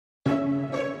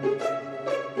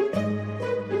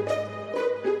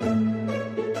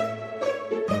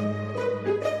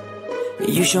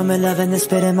You show me love and then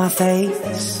spit in my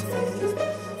face.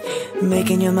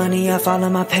 Making your money, I follow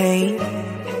my pain.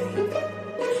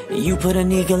 You put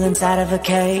an eagle inside of a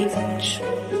cage,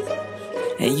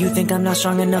 and you think I'm not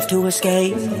strong enough to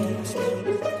escape.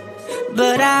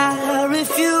 But I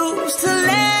refuse to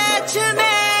let you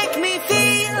make me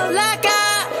feel like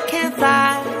I can't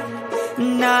fly.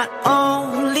 Not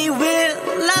only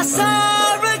will I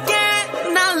soar again,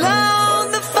 I'll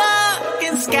own the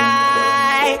fucking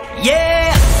sky. Yeah.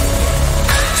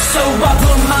 So I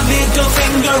put my middle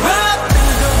finger up.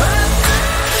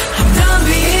 I'm done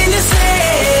being your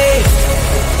slave.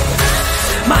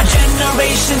 My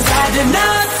generation's had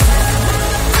enough,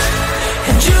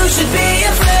 and you should be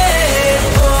afraid.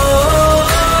 Oh,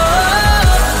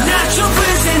 not your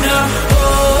prisoner.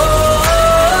 Oh,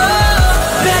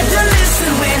 better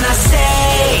listen when I say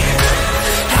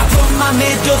I put my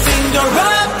middle finger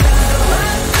up.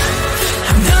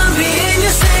 I'm done being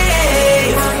your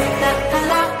slave.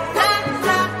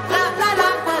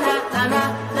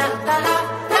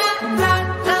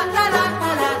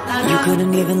 You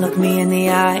couldn't even look me in the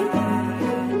eye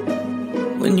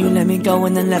when you let me go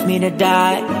and then left me to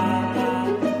die.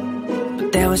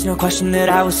 But there was no question that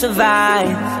I would survive.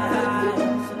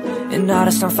 An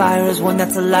artist on fire is one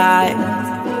that's alive.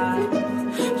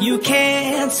 You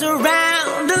can't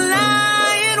surround a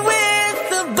lion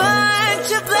with a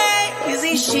bunch of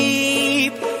lazy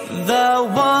sheep. The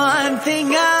one thing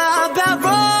about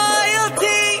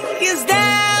royalty is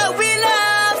that we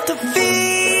love to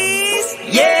feast.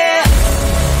 Yeah.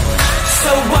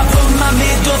 So I put my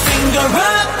middle finger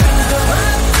up.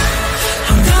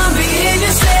 I'm done being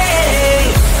your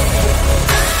slave.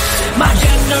 My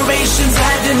generation's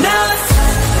had enough,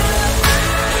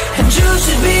 and you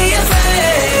should be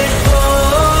afraid.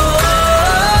 Oh,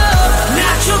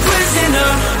 not your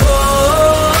prisoner.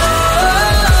 Oh,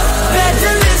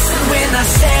 better listen when I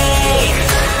say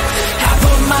I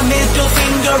put my middle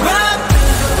finger up.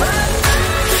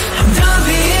 I'm done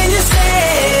being your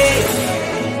slave.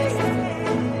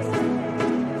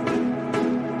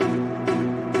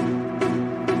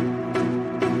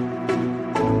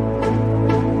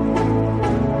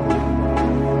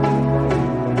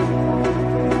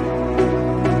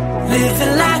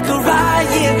 Living like a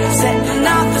riot, setting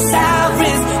off the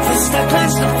sirens. Fist I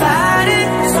clenched, I'm fighting.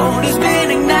 Soul has been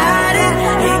ignited.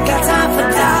 Ain't got time for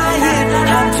dying.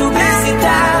 I'm too busy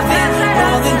diving,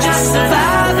 more than just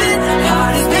surviving.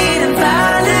 Heart is beating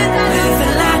violent.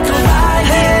 Living like a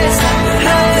riot, setting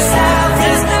off the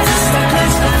sirens. Fist I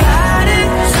clenched, I'm fighting.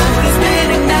 Soul has been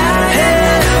ignited.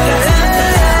 Ain't got time for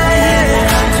dying.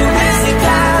 I'm too busy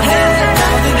diving,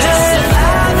 more than just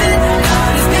surviving.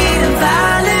 Heart is beating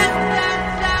violent.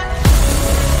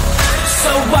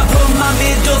 So I put my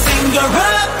middle finger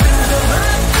up.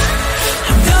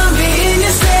 I'm done being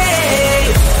your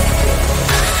slave.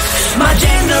 My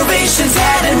generation's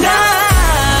had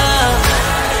enough,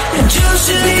 and you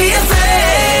should be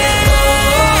afraid.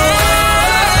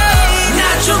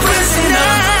 Not your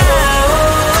prisoner.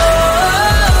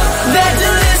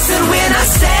 Better listen when I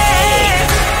say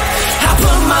I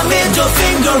put my middle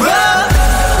finger up.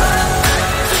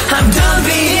 I'm done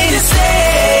being your slave.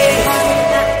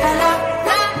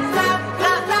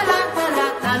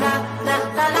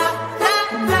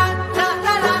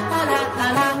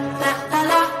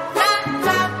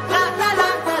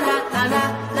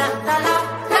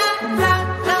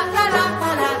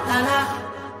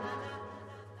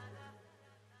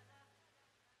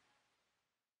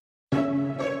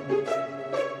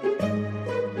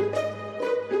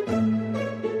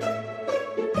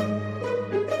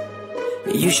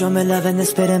 You show me love and then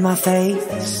spit in my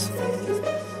face.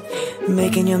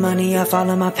 Making your money, I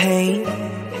follow my pain.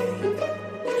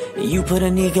 You put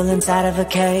an eagle inside of a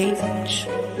cage,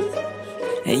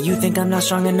 and you think I'm not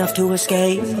strong enough to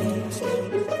escape.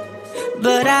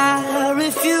 But I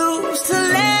refuse to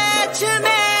let you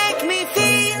make me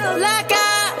feel like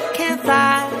I can't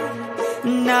fly.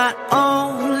 Not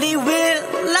only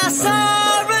will I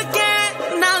soar again,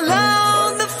 I'll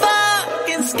own the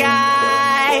fucking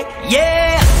sky.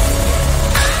 Yeah.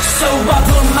 So I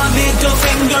put my middle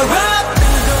finger up.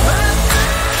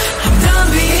 I'm done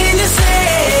being your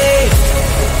slave.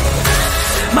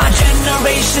 My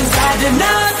generation's had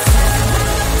enough,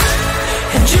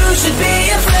 and you should be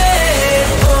afraid.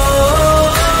 Oh,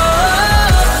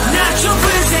 not your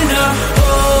prisoner.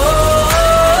 Oh,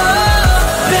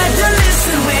 better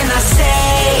listen when I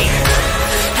say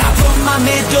I put my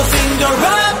middle finger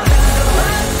up.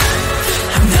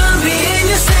 I'm done being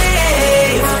your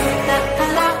slave.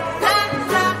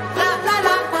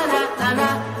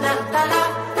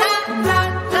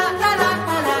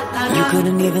 You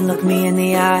couldn't even look me in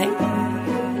the eye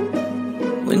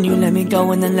when you let me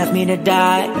go and then left me to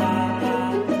die.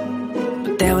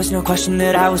 But there was no question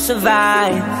that I would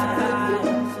survive.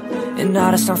 An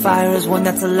artist on fire is one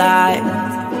that's alive.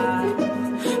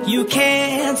 You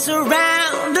can't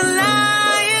surround a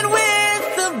lion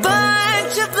with a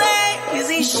bunch of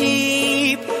lazy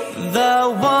sheep. The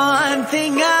one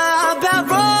thing about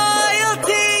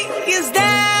royalty is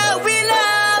that we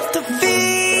love to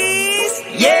feast.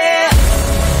 Yeah.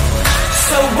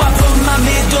 So I put my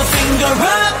middle finger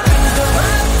up.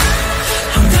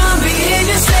 I'm done being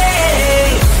your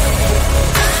slave.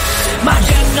 My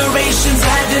generation's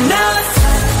had enough,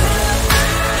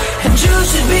 and you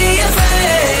should be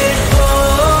afraid.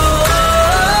 Oh,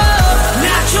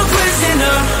 not your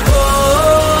prisoner.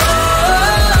 Oh,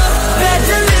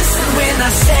 better listen when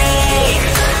I say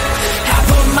I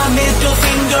put my middle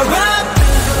finger up.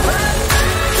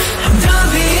 I'm done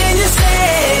being your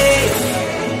slave.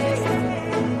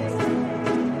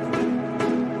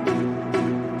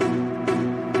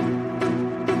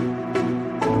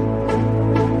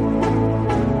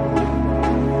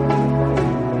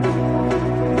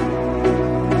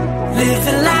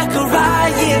 Living like a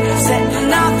riot,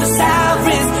 setting off the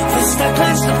sirens. Fist are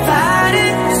clenched and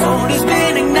fighting, soul has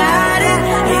been ignited.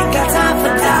 Ain't got time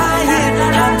for dying,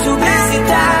 I'm too busy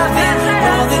diving.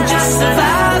 More than just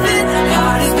surviving,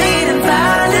 heart is beating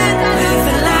violent.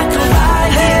 Living like a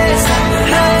riot, setting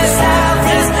off the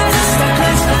sirens. Fist are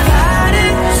clenched and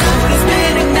fighting, soul has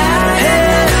been ignited.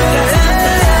 Ain't got time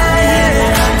for dying,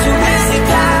 I'm too busy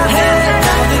diving.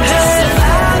 More than just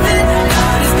surviving,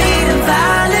 heart is beating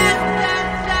violent.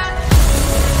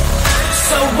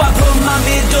 So I put my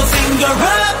middle finger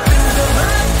up.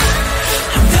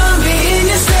 I'm done being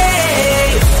your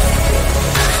slave.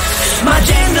 My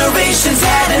generation's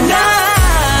had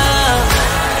enough,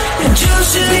 and you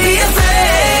should be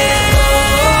afraid.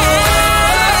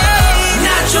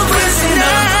 Not your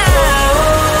prisoner.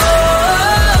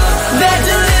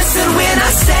 Better listen when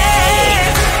I say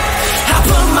I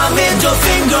put my middle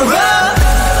finger up.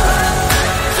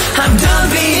 I'm done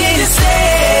being your slave.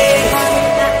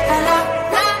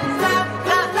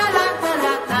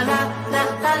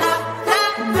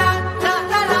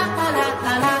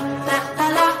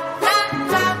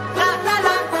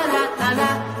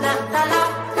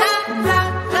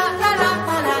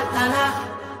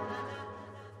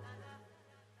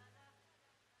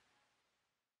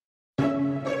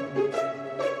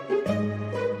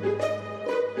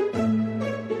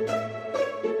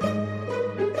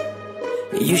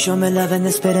 You show me love and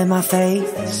then spit in my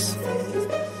face.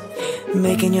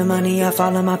 Making your money off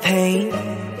all of my pain.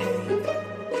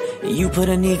 You put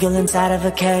an eagle inside of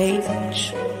a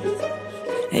cage,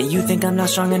 and you think I'm not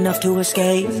strong enough to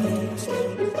escape.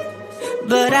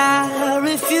 But I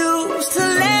refuse to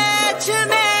let you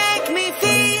make me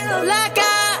feel like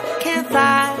I can't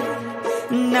fly.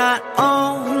 Not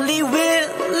only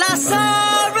will I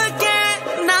soar again,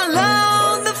 I'll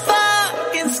own the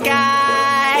fucking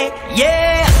sky.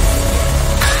 Yeah.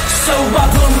 So I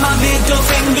put my middle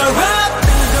finger up.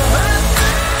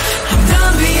 I'm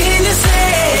done being your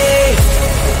slave.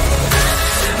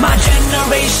 My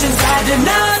generation's had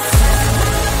enough,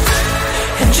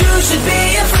 and you should be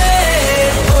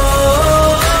afraid.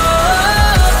 Oh,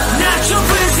 not your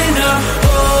prisoner.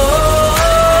 Oh,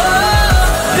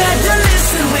 better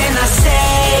listen when I say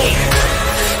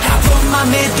I put my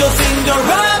middle finger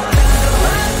up.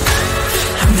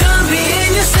 I'm done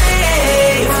being your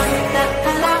slave.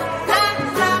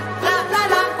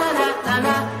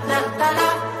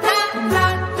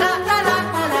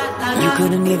 You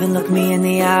couldn't even look me in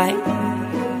the eye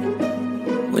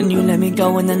when you let me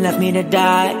go and then left me to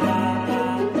die.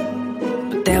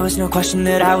 But there was no question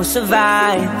that I would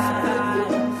survive.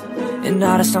 An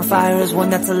artist on fire is one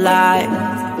that's alive.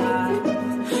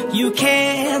 You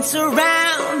can't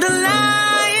surround a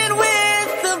lion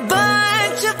with a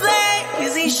bunch of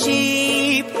lazy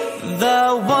sheep. The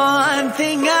one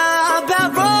thing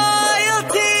about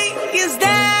royalty is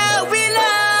that we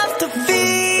love to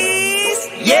feast.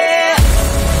 Yeah.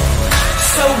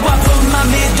 So I put my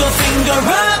middle finger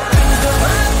up.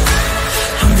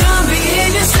 I'm done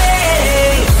being your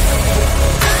slave.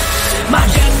 My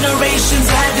generation's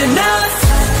had enough,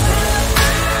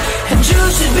 and you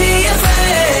should be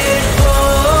afraid.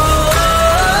 Oh,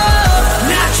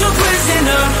 not your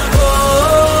prisoner.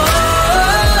 Oh,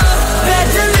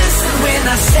 better listen when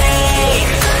I say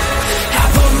I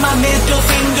put my middle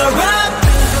finger up.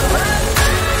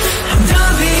 I'm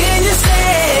done being your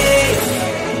slave.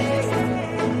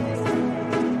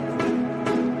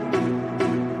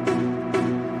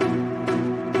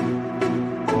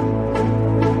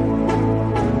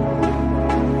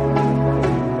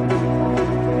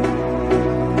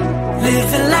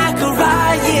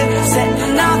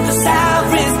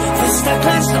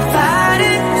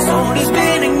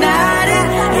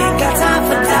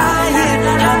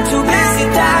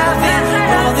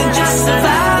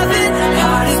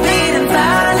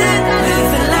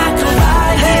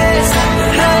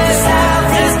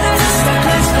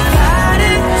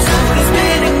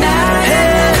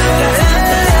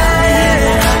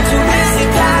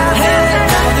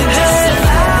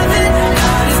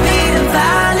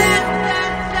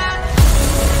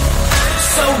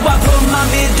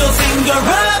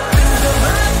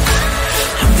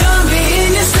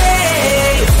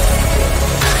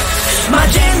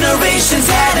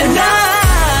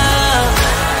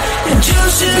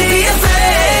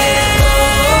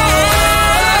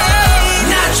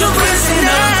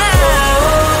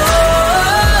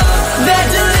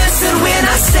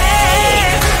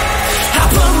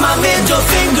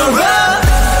 finger up.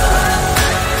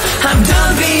 I'm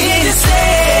done being a slave.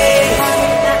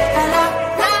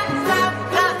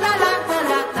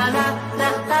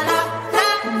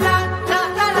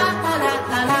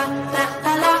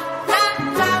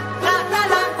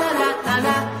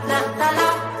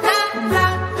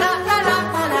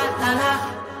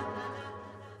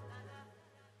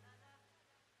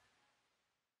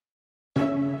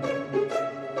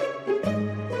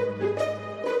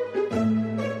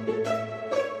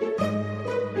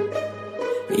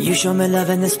 You show me love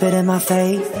and then spit in my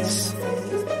face,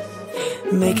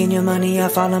 making your money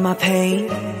off all of my pain.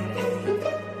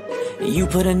 You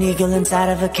put an eagle inside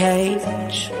of a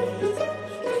cage,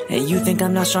 and you think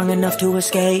I'm not strong enough to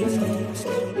escape.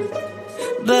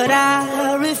 But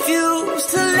I refuse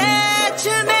to let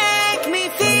you make me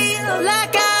feel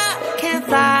like I can't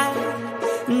fly.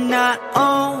 Not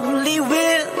only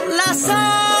will I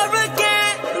soar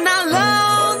again, I'll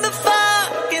own the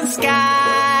fucking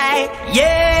sky.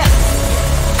 Yeah.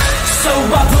 So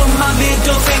I put my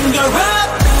middle finger up.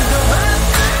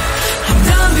 I'm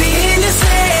done being a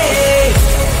slave.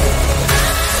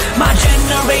 My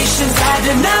generation's had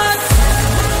enough,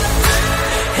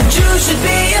 and you should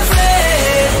be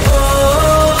afraid.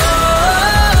 Oh,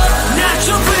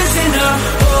 natural prisoner.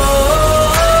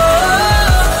 Oh,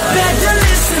 better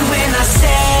listen when I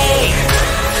say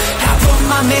I put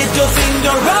my middle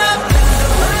finger up.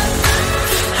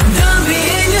 I'm done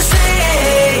being a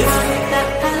slave.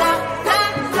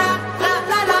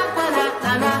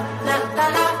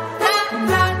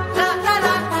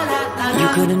 You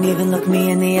couldn't even look me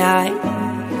in the eye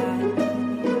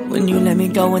when you let me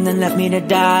go and then left me to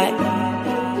die.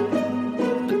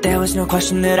 But there was no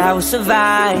question that I would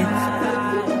survive.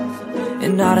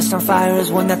 An artist on fire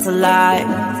is one that's alive.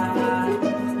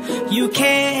 You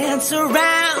can't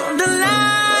surround a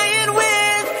lion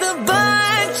with a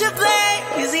bunch of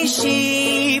lazy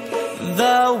sheep.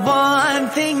 The one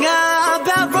thing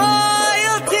about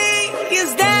royalty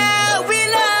is that we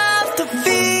love to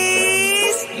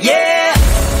feast. Yeah.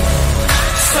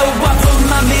 So I put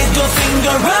my middle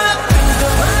finger up.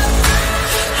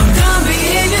 I'm done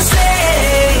being a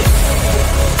slave.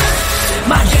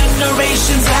 My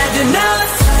generation's had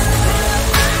enough,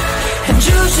 and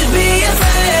you should be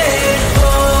afraid.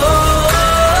 Oh,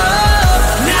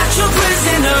 natural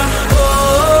prisoner.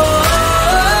 Oh,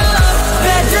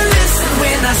 better listen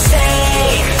when I say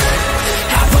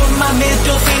I put my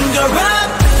middle finger up.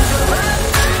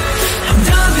 I'm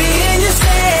done being a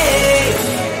slave.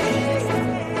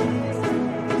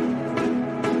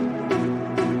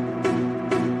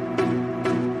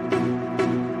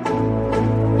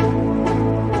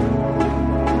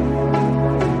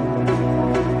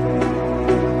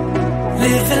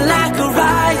 Living like a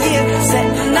riot,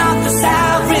 setting off the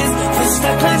sirens. Fist I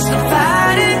clenched, I'm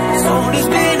fighting. Soul has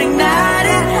been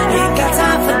ignited. Ain't got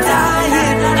time for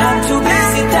dying. I'm too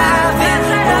busy diving,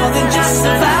 more than just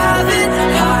surviving.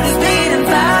 Heart is beating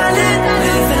violent.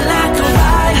 Living like a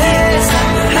riot,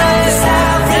 setting off the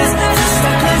sirens. Fist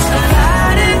I clenched, I'm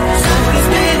fighting. Soul has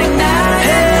been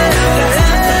ignited. Ain't got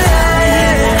time for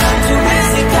dying. I'm too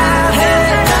busy diving,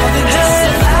 more than just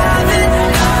surviving.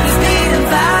 Heart is beating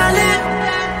violent.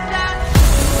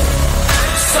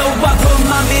 So I put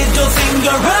my middle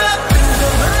finger up.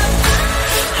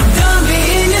 I'm done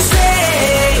being a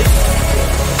slave.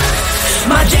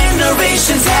 My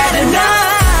generation's had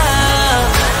enough,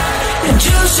 and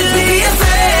you should be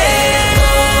afraid.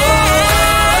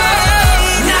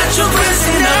 Natural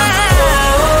prisoner.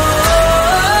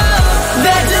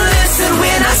 Better listen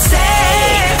when I say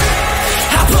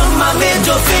I put my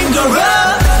middle finger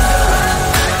up.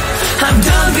 I'm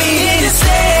done being a slave.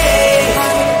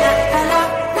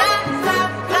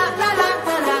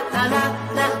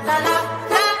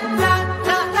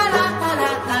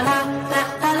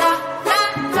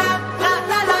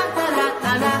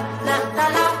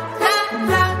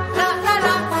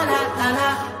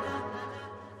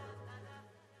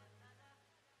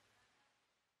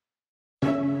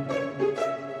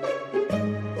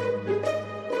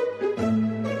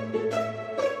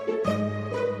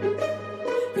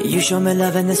 You show me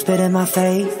love and then spit in my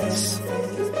face,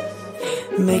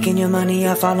 making your money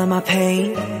off all of my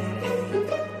pain.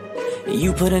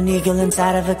 You put an eagle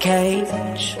inside of a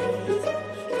cage,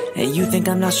 and you think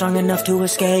I'm not strong enough to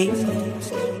escape.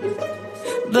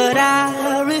 But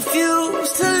I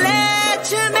refuse to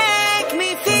let you make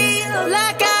me feel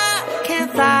like I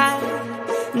can't fly.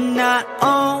 Not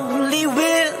only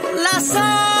will I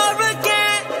soar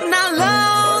again, I'll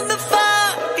own the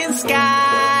fucking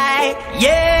sky.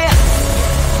 Yeah.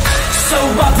 So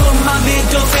I put my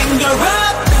middle finger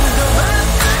up.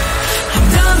 I'm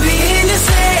done being a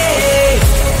slave.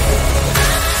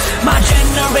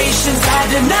 generations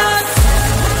had enough,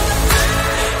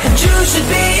 and you should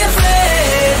be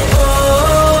afraid.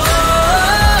 Oh,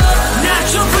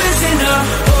 not your prisoner.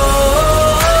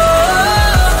 Oh,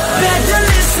 better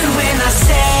listen when I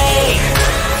say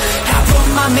I put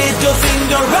my middle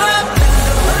finger up.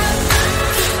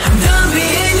 I'm done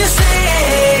being your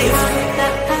slave.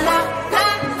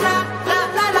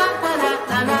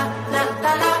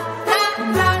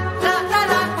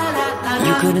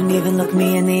 You couldn't even look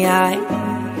me in the eye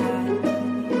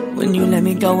when you let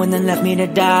me go and then left me to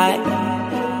die.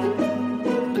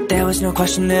 But there was no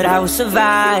question that I would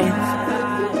survive.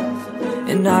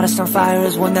 An artist on fire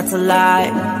is one that's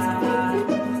alive.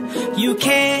 You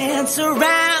can't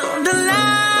surround a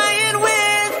lion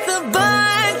with a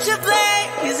bunch of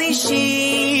lazy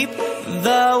sheep.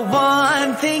 The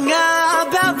one thing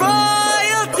about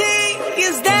royalty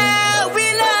is that we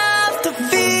love to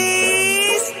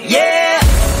feast. Yeah.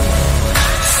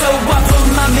 So I put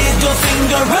my middle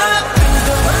finger up.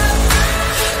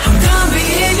 I'm done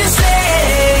being your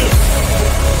slave.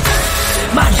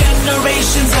 My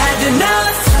generation's had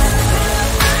enough,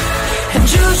 and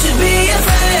you should be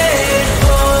afraid.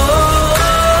 Oh,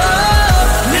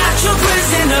 not your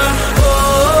prisoner.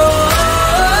 Oh,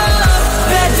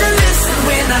 better listen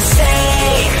when I say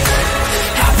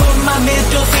I put my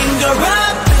middle finger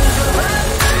up.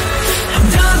 I'm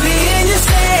done being your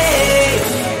slave.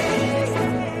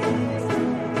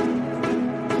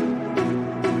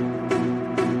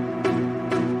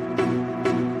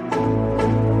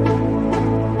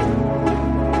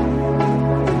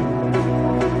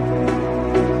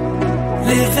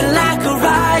 Living like a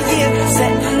riot,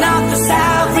 setting off the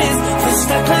sirens.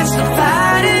 Fist are clenched and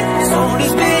fighting, soul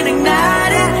has been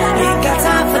ignited. Ain't got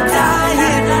time for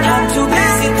dying, I'm too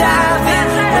busy diving.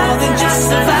 More than just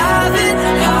surviving,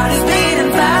 heart is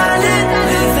beating violent.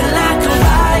 Living like a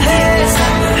riot,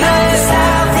 setting off the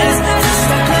sirens. Fist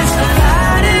are clenched and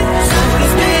fighting, soul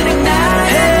has been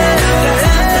ignited. Ain't got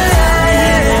time for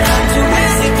dying, I'm too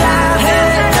busy diving.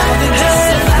 More than just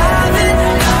surviving,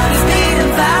 heart is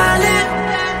beating violent.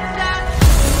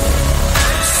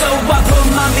 So I put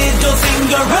my middle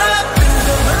finger up.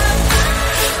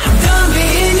 I'm done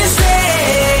being your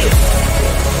slave.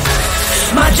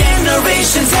 My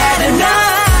generation's had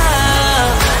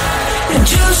enough, and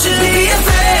you should be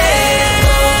afraid.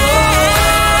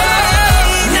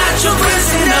 Not your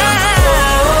prisoner.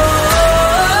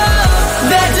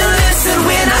 Better listen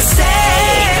when I say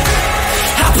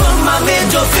I put my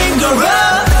middle finger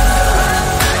up.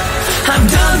 I'm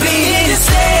done being your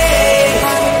slave.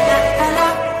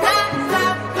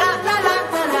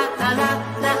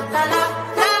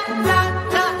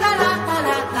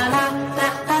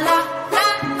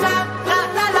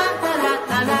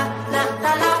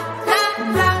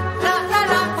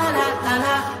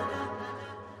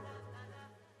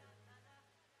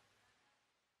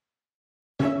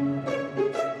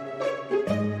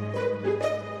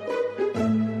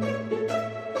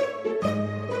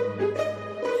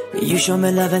 You show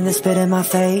me love and then spit in my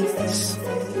face.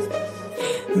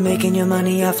 Making your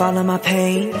money off all of my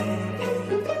pain.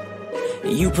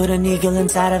 You put an eagle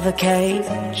inside of a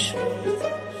cage,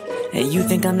 and you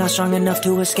think I'm not strong enough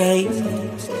to escape.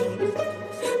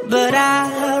 But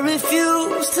I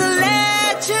refuse to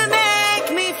let you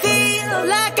make me feel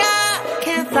like I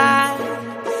can't fly.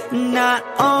 Not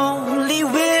only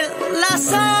will I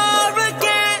soar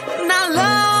again, I'll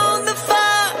own the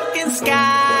fucking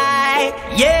sky.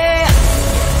 Yeah.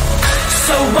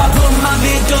 So I put my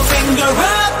middle finger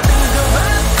up.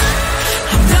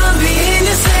 I'm done being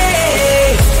your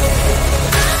slave.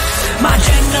 My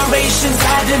generation's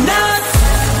had enough,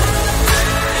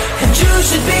 and you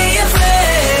should be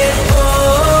afraid.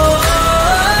 Oh,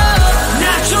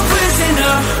 not your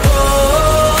prisoner.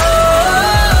 Oh,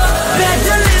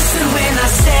 better listen when I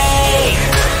say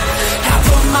I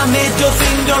put my middle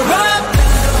finger up.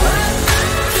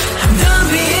 I'm done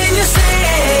being your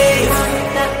slave.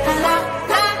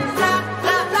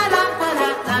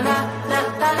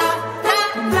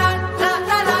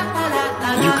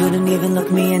 You couldn't even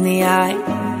look me in the eye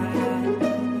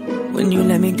when you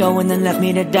let me go and then left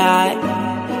me to die.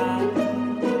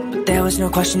 But there was no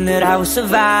question that I would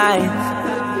survive.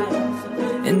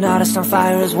 An artist on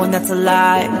fire is one that's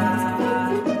alive.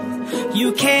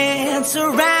 You can't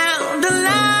surround a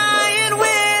lion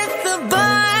with a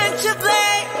bunch of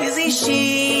lazy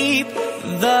sheep.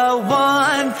 The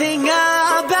one thing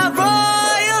about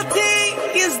royalty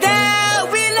is that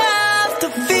we love to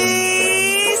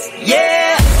feast.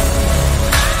 Yeah.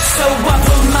 So I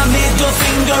put my middle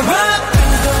finger up.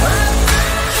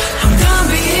 I'm done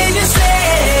being your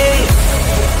slave.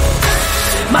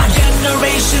 My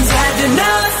generation's had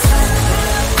enough,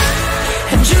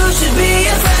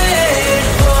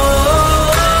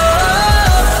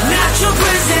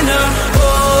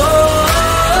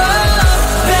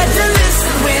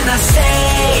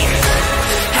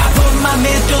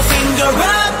 middle finger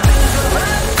up.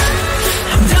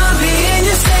 I'm done being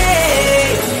your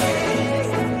slave.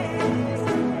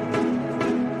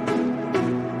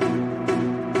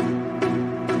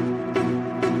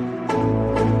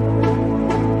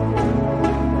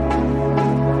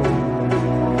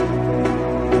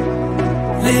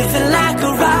 Living like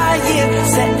a riot,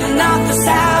 setting off the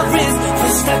sirens.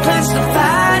 Fist I clenched and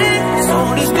fighting,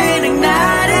 soul has been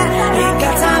ignited. Ain't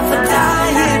got time for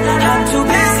dying, I'm too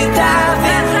busy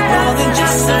diving. More than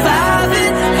just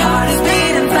surviving, heart is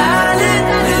beating violent.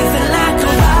 Living like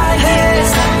a riot,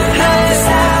 setting off the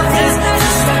sirens.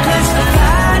 Fist I clenched and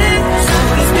fighting,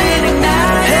 soul has been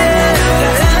ignited. Ain't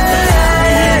got time for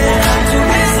dying, I'm too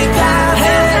busy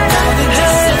diving. More than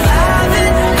just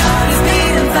surviving, heart is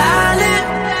beating violent.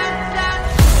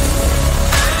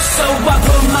 So I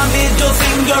put my middle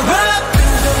finger up.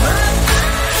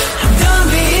 I'm done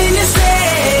being your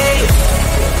slave.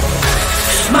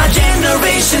 My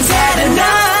generation's had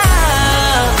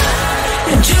enough,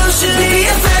 and you should be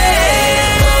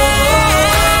afraid.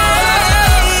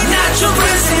 Not your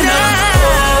prisoner.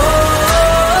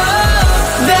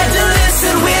 Better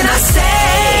listen when I say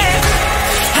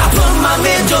I put my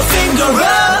middle finger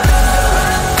up.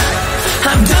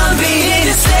 I'm done being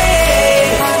your slave.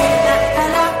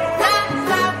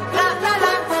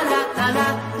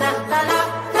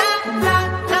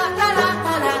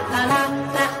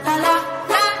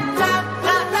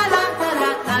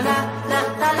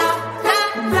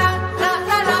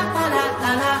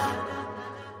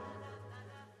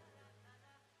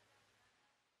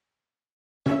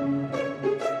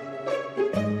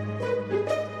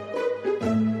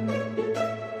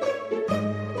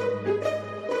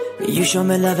 You show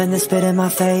me love and then spit in my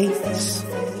face.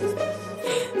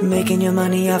 Making your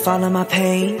money off all of my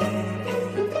pain.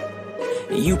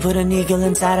 You put an eagle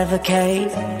inside of a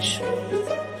cage,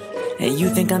 and you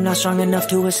think I'm not strong enough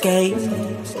to escape.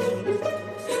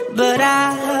 But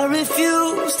I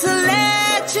refuse to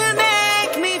let you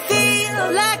make me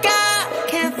feel like I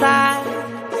can't fly.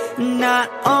 Not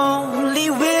only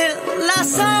will I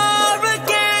soar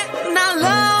again, I'll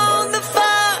own the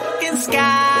fucking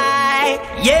sky.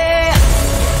 Yeah.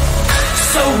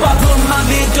 So I put my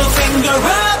middle finger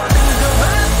up.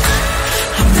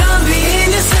 I'm done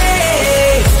being your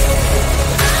slave.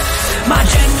 My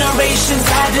generation's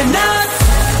had enough,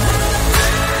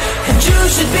 and you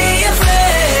should be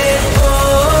afraid.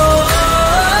 Oh,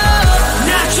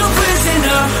 not your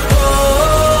prisoner.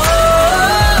 Oh,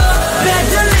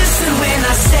 better listen when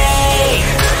I say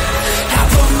I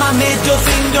put my middle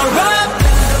finger up.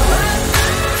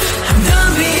 I'm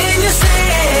done being your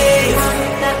slave.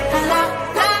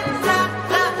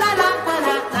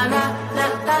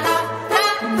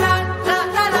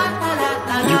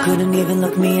 You couldn't even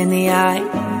look me in the eye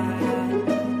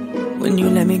when you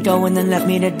let me go and then left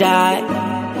me to die.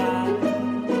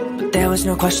 But there was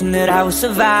no question that I would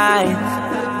survive.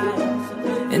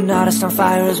 An artist on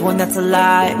fire is one that's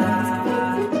alive.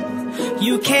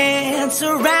 You can't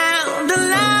surround a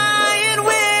lion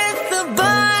with a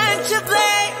bunch of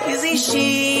lazy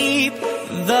sheep.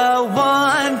 The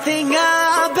one thing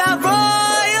about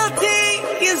royalty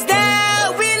is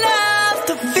that we love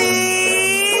to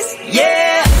feast.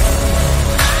 Yeah.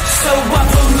 So I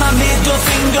put my middle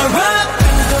finger up.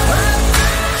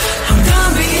 I'm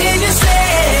done being your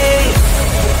slave.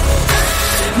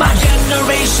 My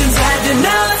generation's had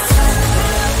enough,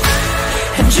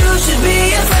 and you should be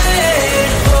afraid.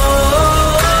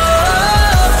 Oh,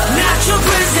 not your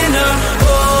prisoner.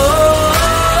 Oh,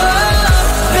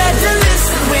 better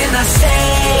listen when I say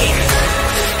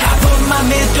I put my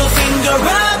middle finger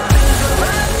up.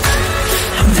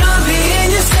 I'm done being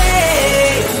your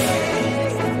slave.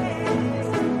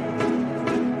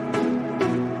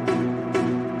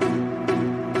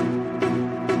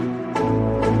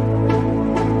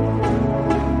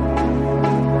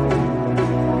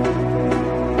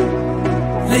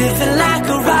 Living like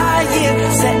a riot,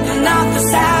 setting off the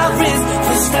sirens.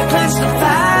 Fist I clenched and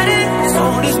fighting,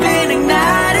 soul has been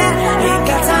ignited. Ain't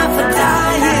got time for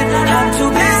dying, I'm too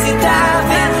busy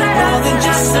diving. More than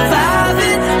just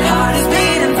surviving, heart is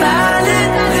beating violent.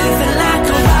 Living like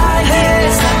a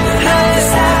riot, setting off the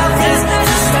sirens.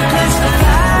 Fist I clenched and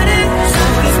fighting,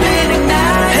 soul has been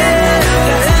ignited. Ain't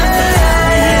got time for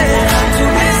dying, I'm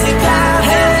too busy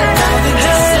diving. More than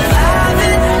just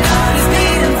surviving, heart is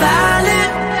beating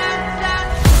violent.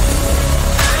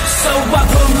 So I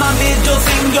put my middle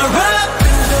finger up.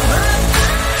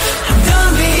 I'm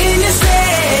done being your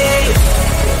slave.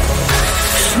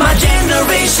 My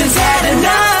generation's had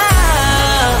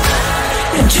enough,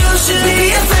 and you should be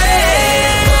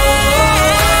afraid.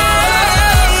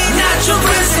 Not your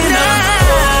prisoner.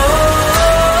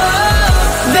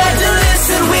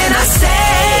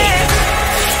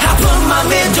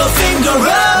 middle finger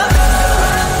up.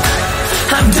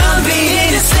 I'm done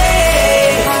being a slave.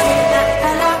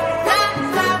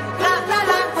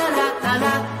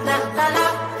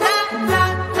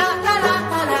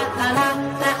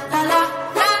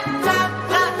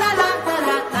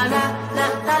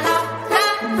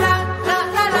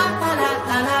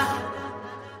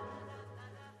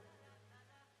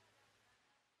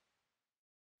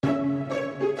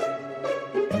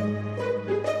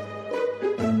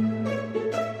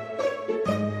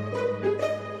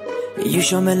 You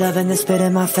show me love and then spit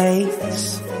in my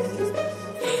face,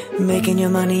 making your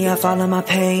money off all of my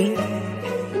pain.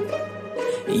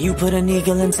 You put an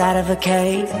eagle inside of a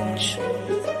cage,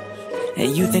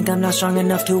 and you think I'm not strong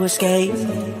enough to escape.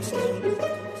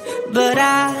 But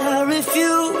I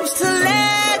refuse to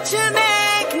let you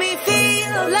make me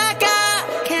feel like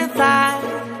I can't fly.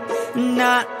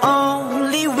 Not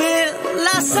only will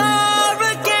I soar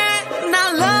again,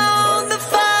 I'll own the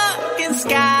fucking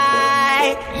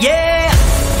sky. Yeah.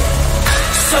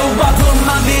 So I put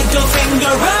my middle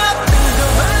finger up.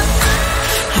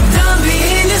 I'm done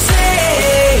being a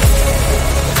slave.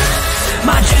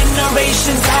 My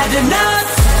generation's had enough,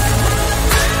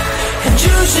 and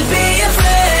you should be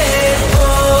afraid.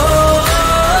 Oh,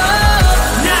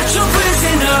 not your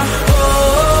prisoner.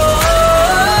 Oh,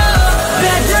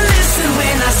 better listen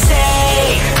when I say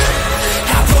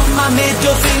I put my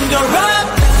middle finger up.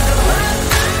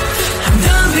 I'm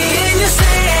done being a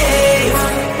slave.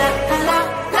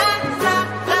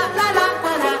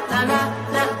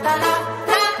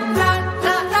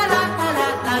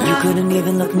 You couldn't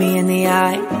even look me in the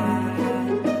eye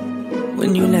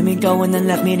when you let me go and then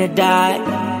left me to die.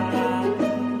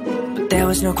 But there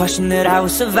was no question that I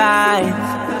would survive.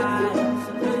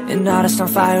 An artist on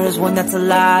fire is one that's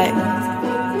alive.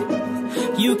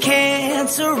 You can't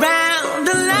surround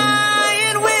a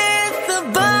lion with a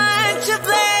bunch of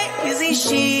lazy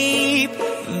sheep.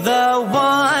 The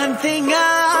one thing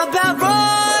about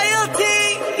royalty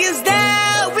is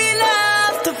that we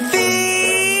love to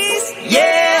feast.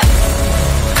 Yeah.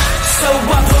 So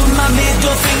I put my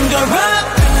middle finger up.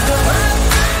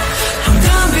 I'm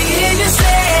done being a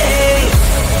slave.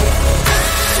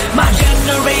 My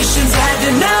generation's had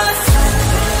enough,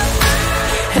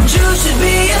 and you should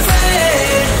be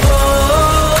afraid.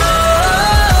 Oh,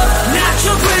 not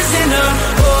your prisoner.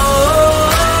 Oh,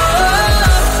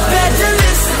 better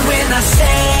listen when I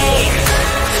say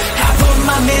I put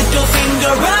my middle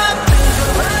finger up.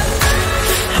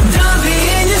 I'm done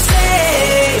being a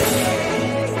slave.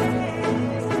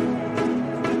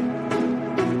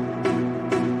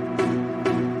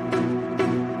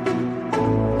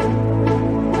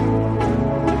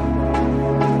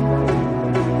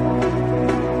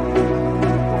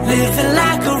 Living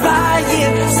like a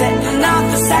riot, setting off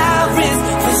the sirens.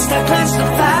 Fist are clenched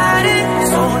and fighting,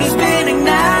 soul has been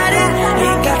ignited.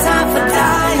 Ain't got time for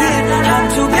dying, I'm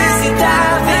too busy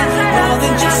diving. More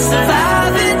than just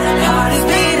surviving, heart is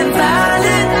beating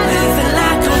violent. Living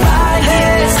like a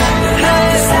riot, setting off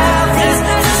the sirens.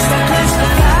 Fist are clenched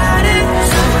and fighting,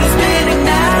 soul has been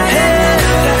ignited.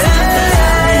 Ain't got time for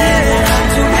dying, I'm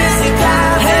too busy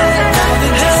diving. More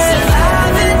than just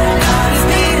surviving, heart is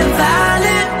beating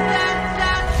violent.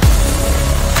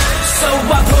 So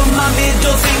I put my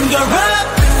middle finger up.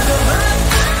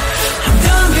 I'm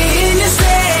done being a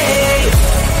slave.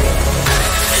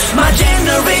 My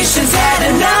generation's had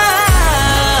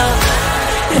enough,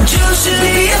 and you should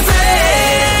be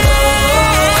afraid.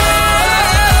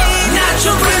 Not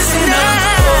your prisoner.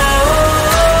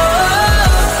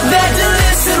 Better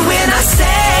listen when I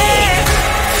say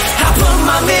I put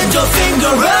my middle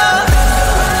finger up.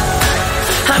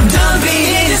 I'm done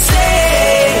being a slave.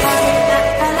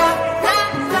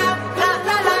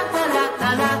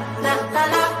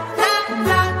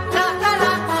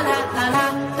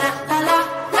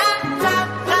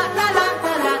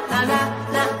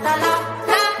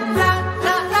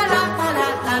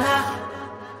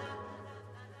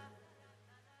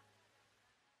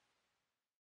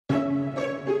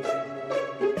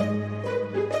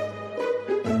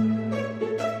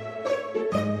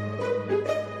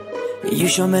 You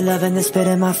show me love and then spit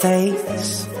in my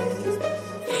face,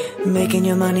 making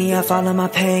your money off all of my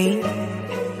pain.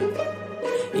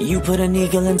 You put an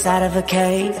eagle inside of a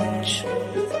cage,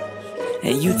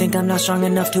 and you think I'm not strong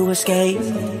enough to escape.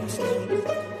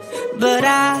 But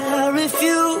I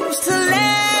refuse to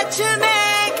let you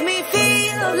make me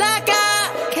feel like I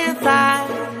can't fly.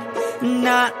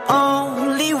 Not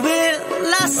only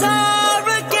will I soar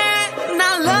again,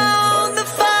 I'll own the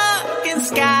fucking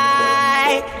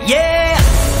sky. Yeah.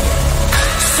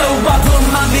 So I put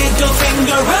my middle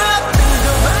finger up.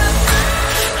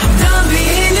 I'm done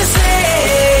being a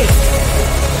slave.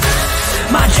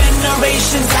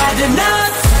 generations had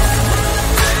enough,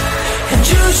 and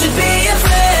you should be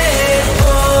afraid.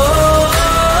 Oh,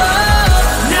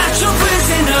 not your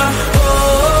prisoner.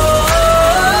 Oh,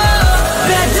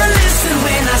 better listen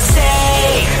when I say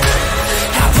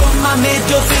I put my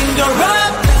middle finger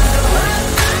up.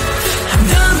 I'm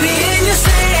done being your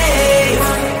slave.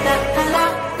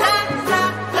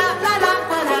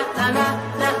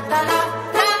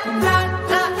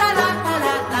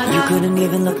 You couldn't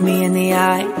even look me in the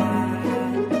eye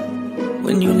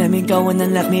when you let me go and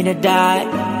then left me to die.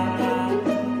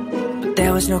 But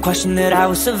there was no question that I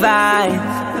would survive.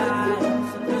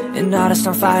 An artist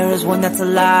on fire is one that's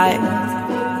alive.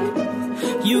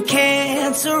 You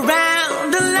can't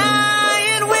surround a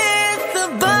lion with a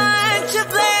bunch of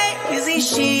lazy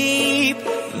sheep.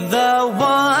 The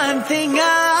one thing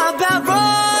about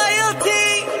royalty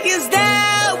is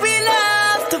that we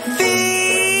love to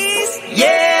feast.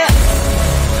 Yeah.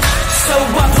 So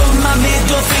I put my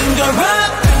middle finger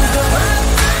up.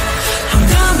 I'm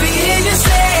done being your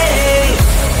slave.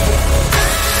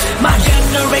 My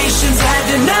generation's had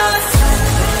enough,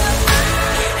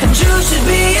 and you should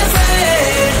be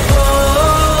afraid.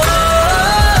 Oh,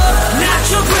 not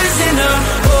your prisoner.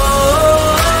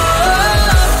 Oh,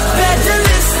 better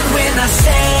listen when I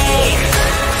say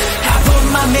I put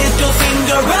my middle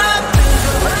finger up.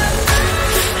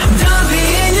 I'm done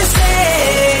being your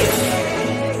slave.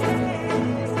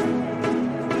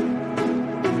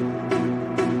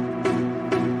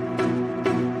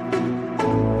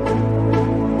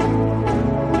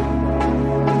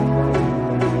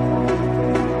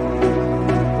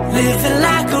 Living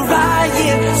like a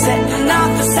riot, setting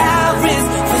off the sirens.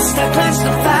 Fist I clenched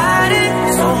and fighting,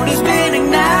 zone has been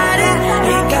ignited.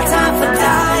 Ain't got time for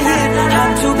dying,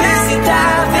 I'm too busy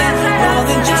diving. More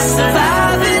than just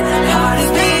surviving, heart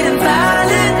is beating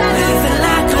violent. Living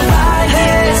like a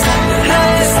riot, setting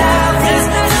off the sirens.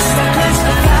 Fist I clenched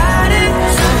and fighting,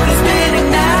 zone has been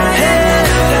ignited.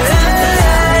 Ain't got time for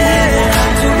dying,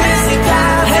 I'm too busy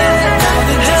diving. More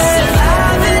than just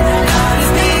surviving, heart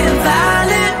is beating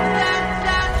violent.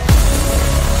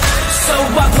 So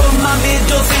I put my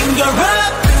middle finger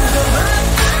up.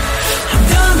 I'm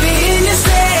done being your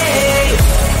slave.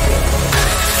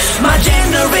 My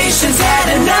generation's had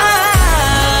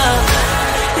enough,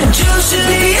 and you should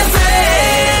be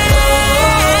afraid.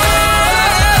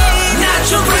 Not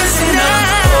your prisoner.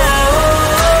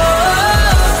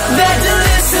 Better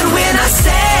listen when I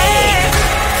say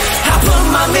I put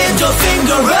my middle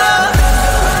finger up.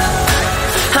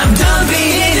 I'm done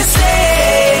being your slave.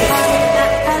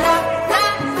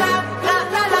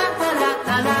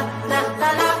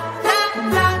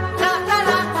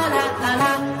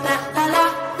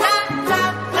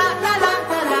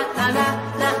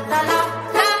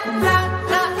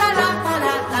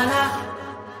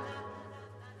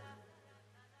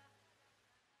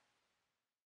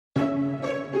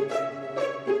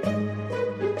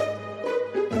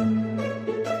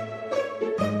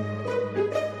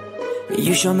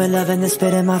 You show me love and then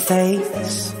spit in my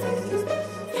face,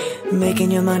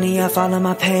 making your money off all of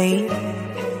my pain.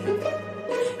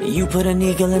 You put an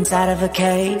eagle inside of a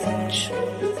cage,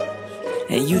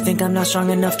 and you think I'm not strong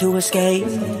enough to escape.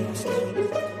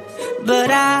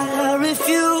 But I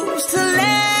refuse to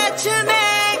let you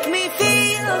make me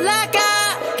feel like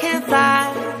I can't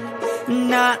fly.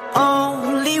 Not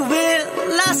only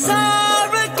will I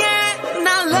soar again,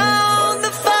 I'll own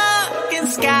the fucking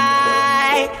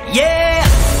sky. Yeah.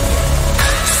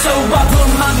 So I put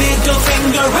my middle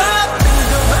finger up.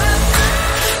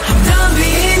 I'm done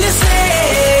being your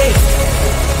slave.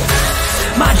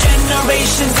 My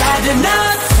generation's had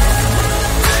enough,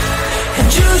 and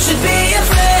you should be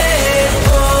afraid.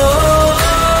 Oh,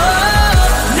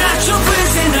 not your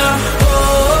prisoner.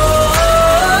 Oh,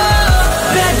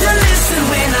 better listen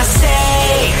when I say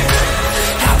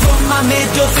I put my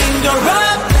middle finger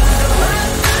up.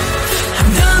 I'm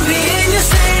done being your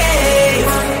slave.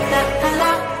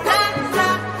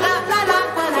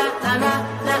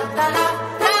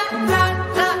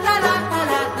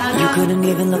 You couldn't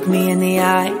even look me in the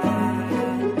eye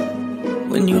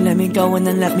when you let me go and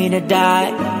then left me to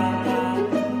die.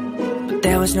 But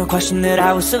there was no question that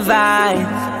I would survive.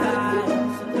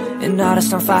 An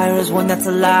artist on fire is one that's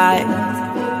alive.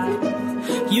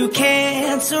 You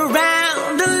can't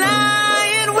surround a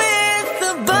lion with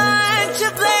a bunch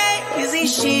of lazy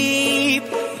sheep.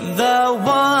 The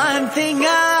one thing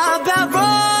about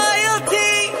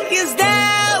royalty is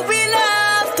that we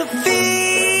love to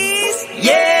feast.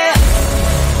 Yeah.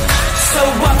 So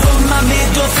I put my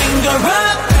middle finger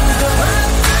up.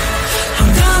 I'm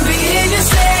done being your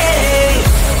slave.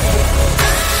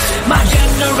 My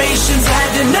generation's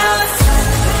had enough,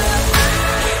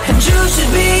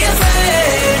 should be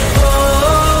afraid.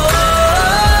 Oh,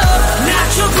 not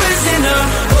your prisoner.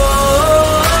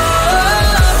 Oh,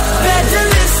 better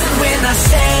listen when I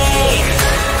say,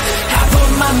 I put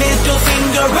my middle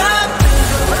finger up.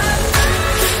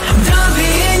 I'm done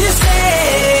being your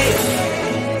slave.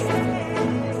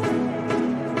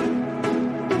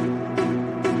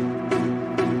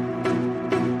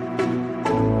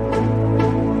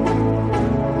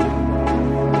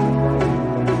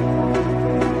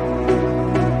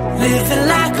 Living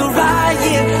like a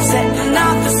riot, setting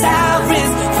off the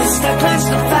sirens. Fist I clenched,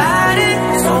 I'm fighting.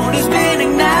 Soul has been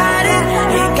ignited.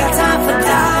 Ain't got time for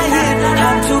dying.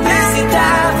 I'm too busy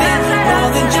diving, more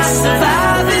than just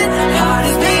surviving. Heart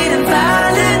is beating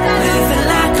violent. Living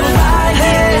like a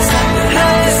riot, setting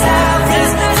off the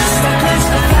sirens. Fist I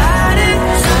clenched, I'm fighting.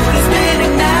 Soul has been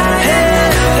ignited.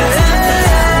 Ain't got time for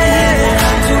dying.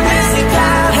 I'm too busy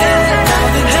diving, more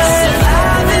than just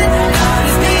surviving. Heart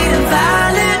is beating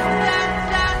violent.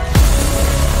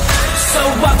 So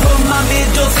I put my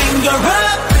middle finger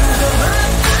up.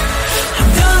 I'm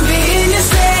done being your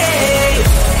slave.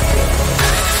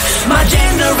 My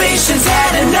generation's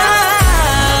had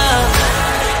enough,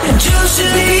 and you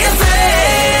should be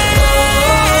afraid.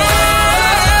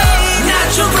 Not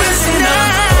your prisoner.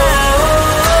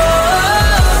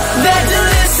 Better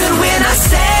listen when I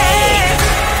say,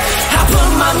 I put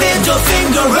my middle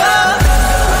finger up.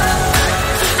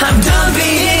 I'm done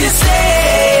being your slave.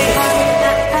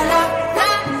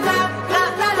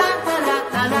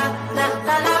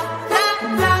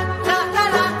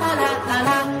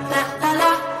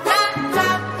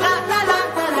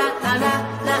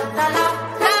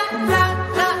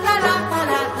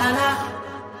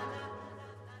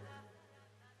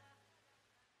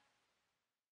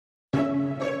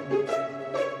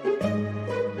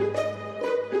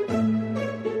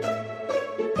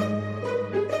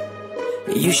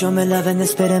 You show me love and then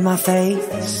spit in my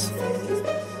face.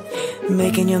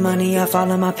 Making your money off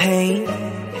all of my pain.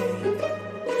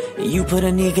 You put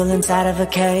an eagle inside of a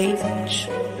cage,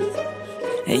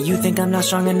 and you think I'm not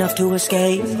strong enough to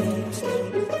escape.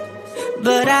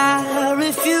 But I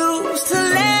refuse to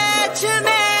let you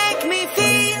make me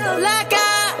feel like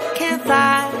I can't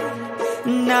fly.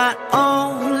 Not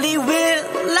only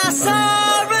will I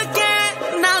soar again,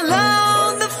 I'll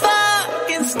own the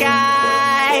fucking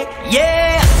sky.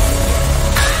 Yeah.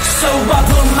 So I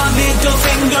put my middle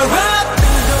finger up.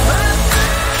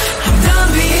 I'm done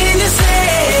being your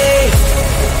slave.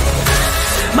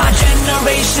 My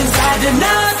generation's had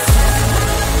enough,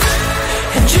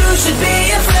 and you should be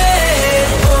afraid.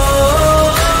 Oh,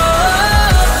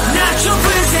 not your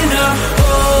prisoner.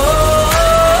 Oh,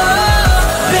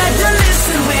 better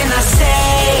listen when I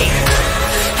say,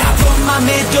 I put my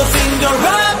middle finger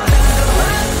up.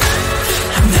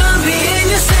 I'm done being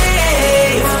your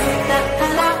slave.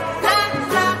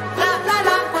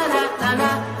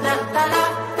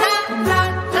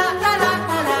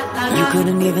 You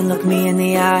couldn't even look me in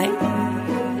the eye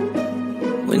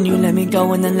when you let me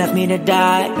go and then left me to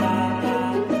die.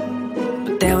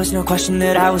 But there was no question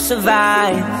that I would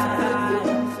survive.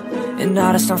 An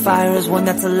artist on fire is one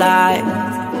that's alive.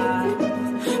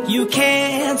 You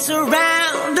can't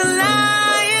surround a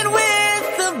lion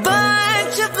with a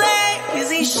bunch of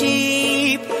lazy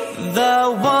sheep.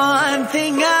 The one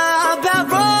thing about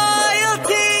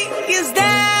royalty is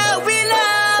that we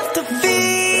love to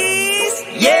feast.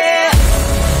 Yeah.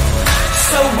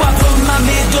 So I put my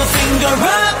middle finger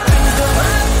up.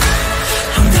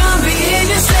 I'm done being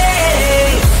your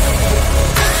slave.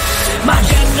 My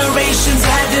generation's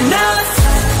had enough,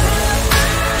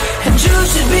 and you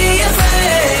should be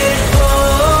afraid.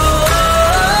 Oh,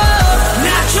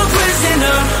 not your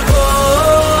prisoner.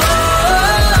 Oh,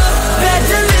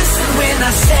 better listen when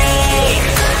I say,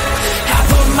 I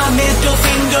put my middle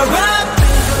finger up.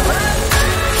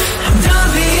 I'm done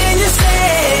being your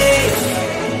slave.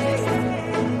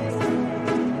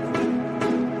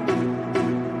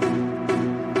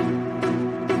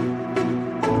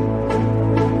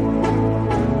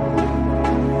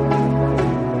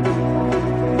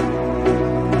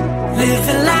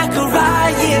 Living like a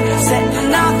riot,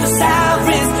 setting off the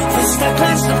sirens. Fist I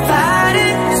clenched, I'm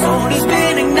fighting. Soul has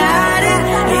been ignited.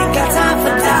 Ain't got time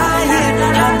for dying.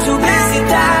 I'm too busy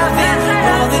diving,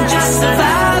 more than just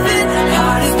surviving.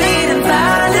 Heart is beating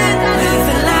violent.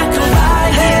 Living like a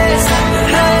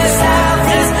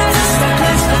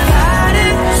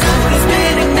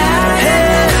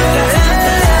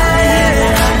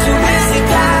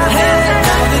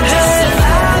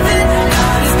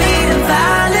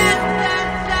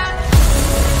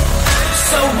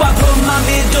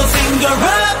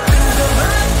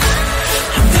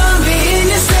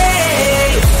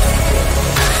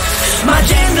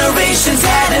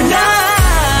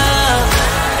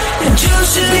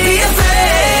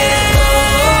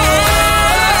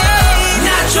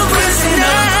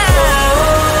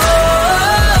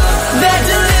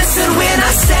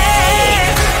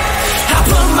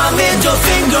middle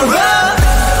finger up.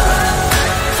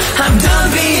 I'm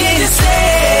done being a slave.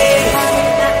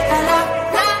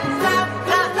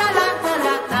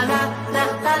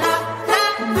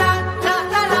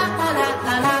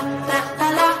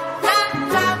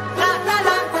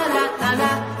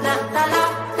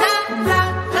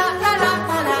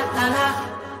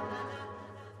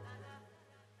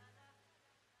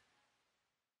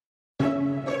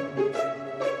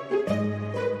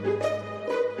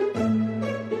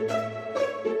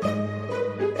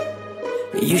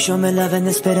 You show me love and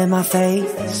then spit in my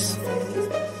face.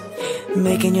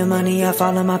 Making your money off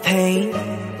all of my pain.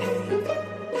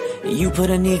 You put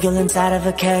an eagle inside of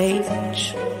a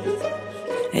cage,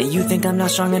 and you think I'm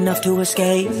not strong enough to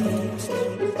escape.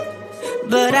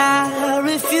 But I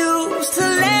refuse to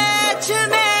let you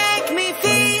make me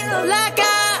feel like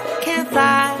I can't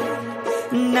fly.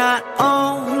 Not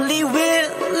only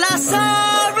will I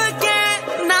soar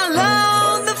again, I'll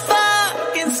own the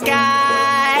fucking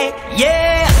sky.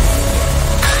 Yeah.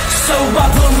 So I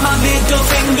put my middle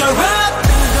finger up.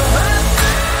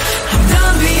 I'm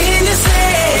done being a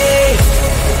slave.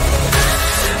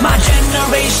 My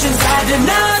generation's had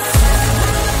enough,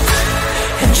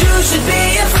 and you should be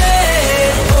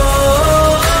afraid.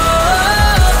 Oh,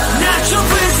 not your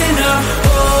prisoner.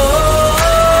 Oh,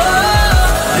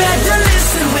 better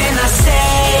listen when I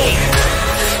say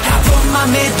I put my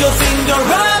middle finger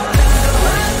up.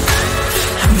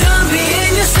 I'm done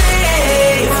being a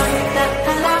slave.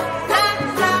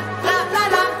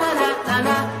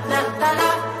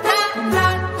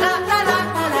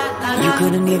 You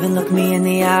couldn't even look me in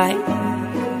the eye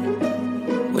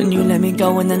when you let me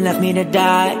go and then left me to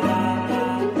die.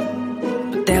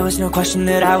 But there was no question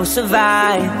that I would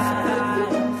survive.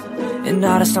 An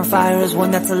artist on fire is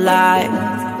one that's alive.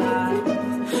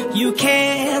 You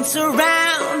can't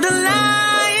surround a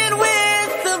lion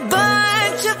with a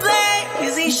bunch of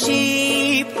lazy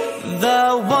sheep. The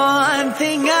one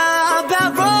thing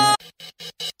about raw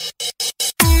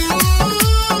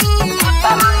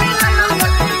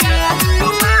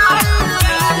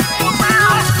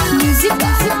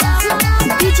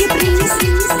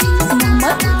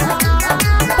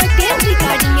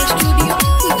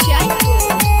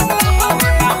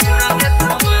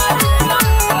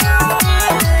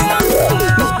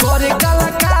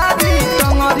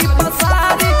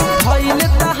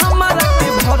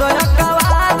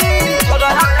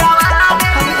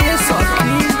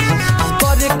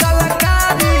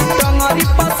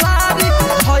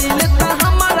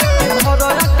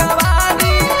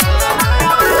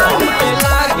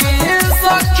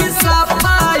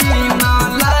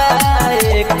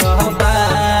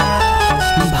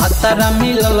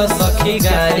मिलल सखी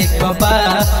गाय कबा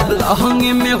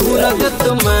लहंगे में हुरद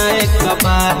तुम्हारे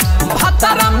कबा।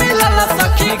 भतरा मिलल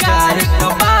सखी गाय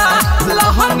कबा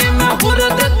लहंगे में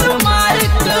हुरद तुम्हारे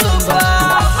कबा।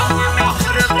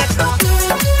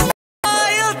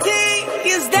 Loyalty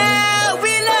is that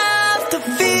we love to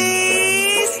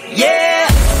feast, yeah.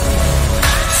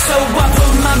 So I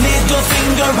put my middle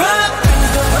finger up.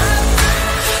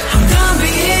 I'm done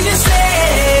being a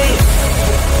slave.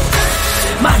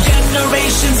 My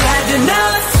generation's had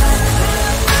enough,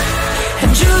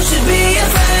 and you should be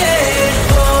afraid.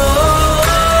 Oh,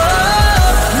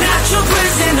 not your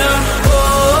prisoner.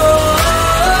 Oh,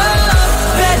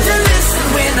 better listen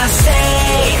when I say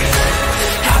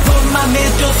I put my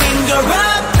middle finger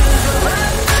up.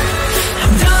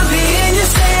 I'm done being a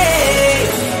slave.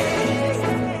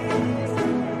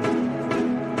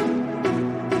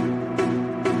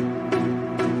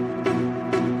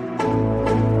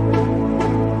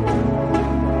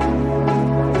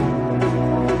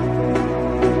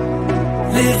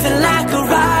 Living like a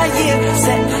riot,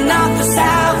 setting off the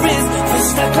sirens.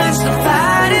 Fist I clenched and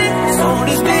fighting, soul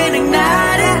has been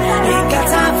ignited. Ain't got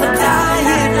time for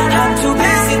dying, I'm too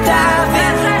busy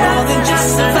diving. More than just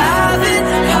surviving,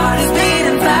 heart is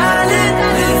beating violent.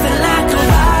 Living like a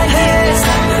riot,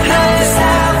 setting off the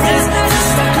sirens.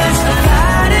 Fist I clenched and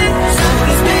fighting, soul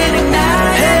has been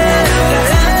ignited. Ain't got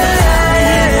time for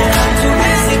dying, I'm too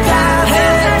busy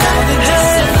diving. More than just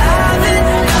surviving,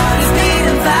 heart is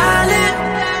beating violent.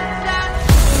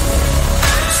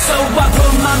 So I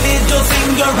put my middle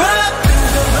finger up.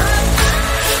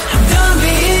 I'm done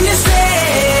being a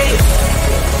slave.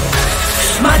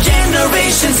 My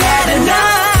generation's had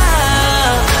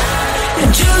enough,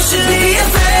 and you should be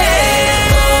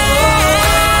afraid.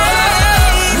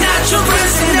 Not your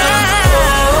prisoner.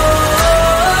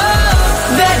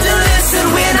 Better listen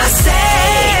when I say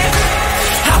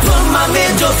I put my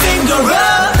middle finger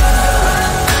up.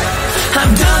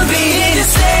 I'm done being a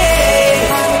slave.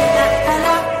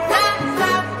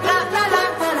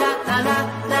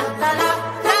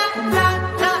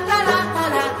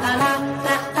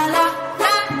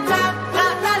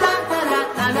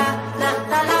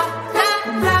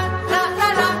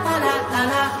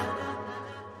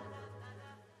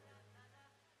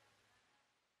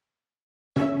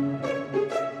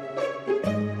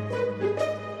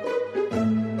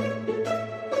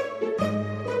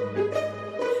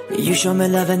 You show me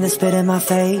love and then spit in my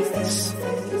face.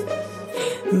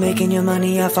 Making your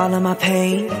money, I follow my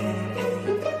pain.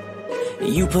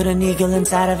 You put an eagle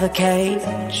inside of a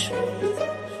cage,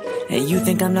 and you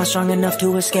think I'm not strong enough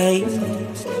to escape.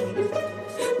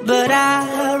 But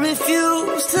I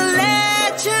refuse to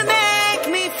let you make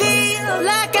me feel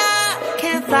like I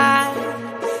can't fly.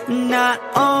 Not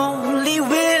only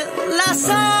will I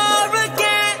soar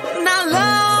again, I'll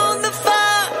own the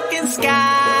fucking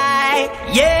sky.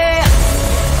 Yeah.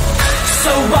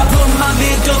 So I put my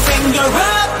middle finger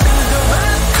up.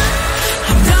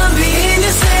 I'm done being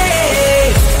your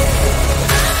slave.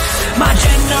 My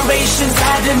generation's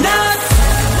had enough,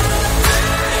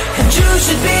 and you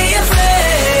should be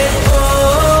afraid.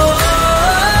 Oh,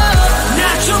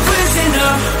 not your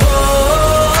prisoner.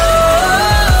 Oh,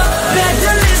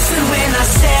 better listen when I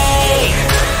say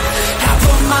I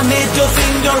put my middle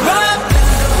finger up.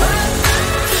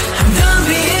 I'm done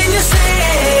being your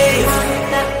slave.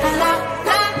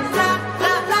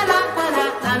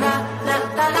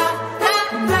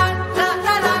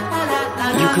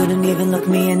 You couldn't even look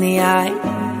me in the eye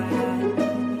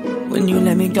when you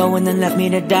let me go and then left me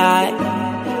to die.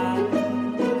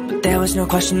 But there was no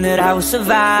question that I would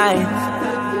survive.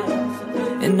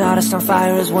 An artist on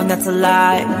fire is one that's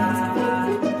alive.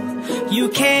 You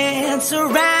can't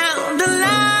surround a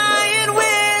lion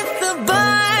with a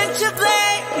bunch of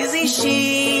lazy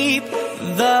sheep.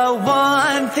 The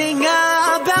one thing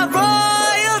about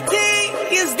royalty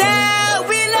is that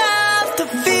we love to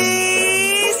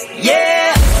feast.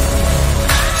 Yeah.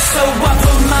 So I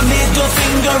put my middle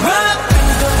finger up.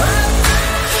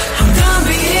 I'm done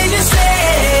being your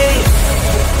slave.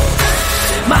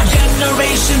 My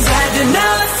generation's had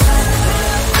enough,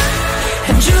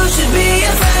 and you should be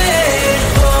afraid.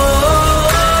 Oh,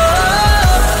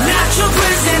 not your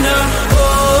prisoner.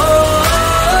 Oh,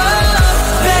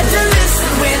 better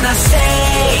listen when I say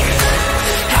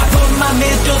I put my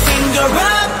middle finger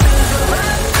up.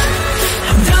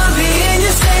 I'm done being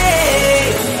your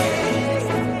slave.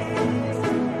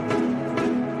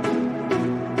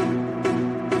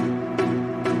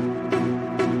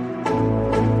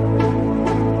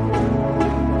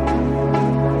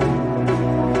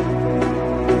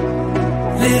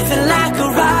 Living like a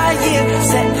riot,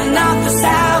 setting off the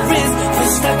sirens.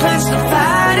 Fist I clenched, I'm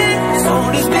fighting.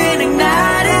 Soul has been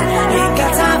ignited. Ain't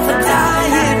got time for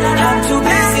dying. I'm too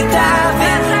busy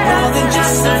diving, more than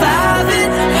just surviving.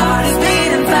 Heart is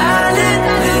beating violent.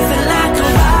 Living like a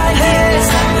riot,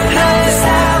 setting off the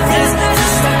sirens.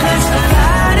 Fist I clenched, I'm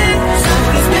fighting. Soul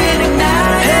has been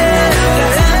ignited. Ain't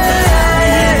got time for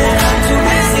dying. I'm too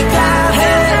busy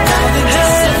diving, more than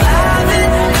just surviving.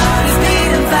 Heart is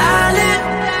beating violent.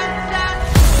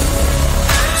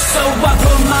 So I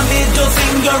put my middle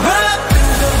finger up.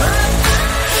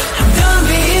 I'm done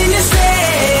being your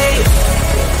slave.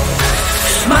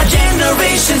 My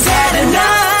generation's had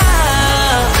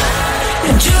enough,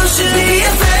 and you should be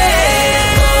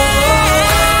afraid.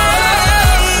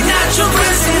 Not your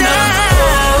prisoner.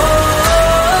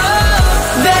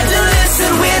 Better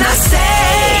listen when I say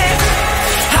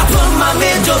I put my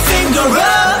middle finger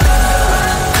up.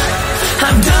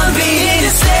 I'm done being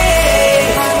your slave.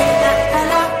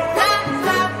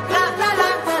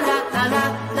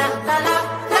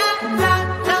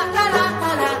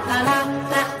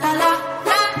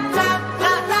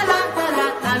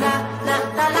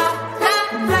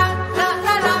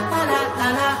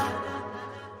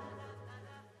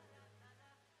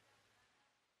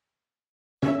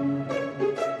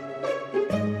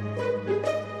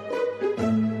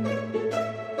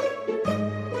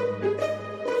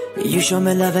 You show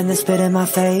me love and then spit in my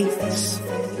face.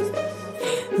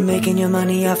 Making your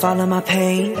money, I follow my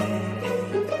pain.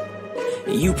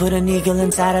 You put an eagle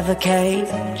inside of a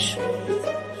cage,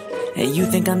 and you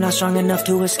think I'm not strong enough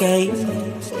to escape.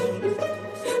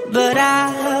 But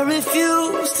I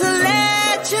refuse to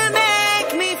let you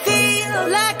make me feel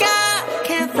like I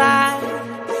can't fly.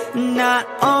 Not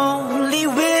only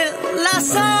will I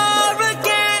soar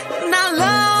again, I'll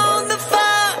own the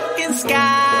fucking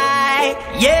sky.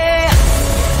 Yeah.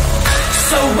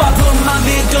 So I put my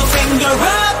middle finger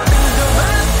up.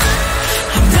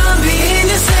 I'm done being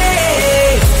your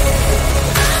slave.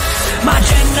 My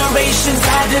generation's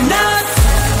had enough,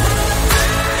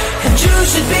 and you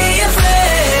should be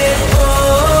afraid.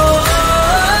 Oh,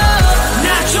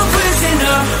 not your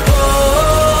prisoner.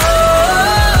 Oh,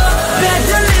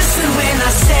 better listen when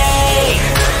I say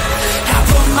I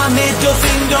put my middle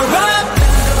finger up.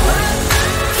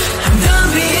 I'm done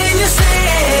being your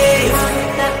slave.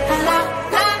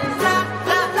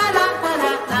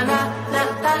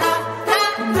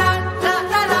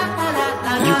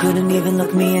 You couldn't even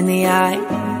look me in the eye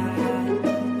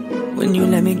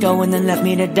go and then left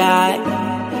me to die.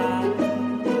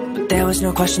 But there was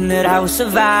no question that I would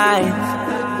survive.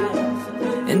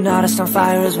 An artist on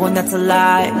fire is one that's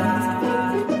alive.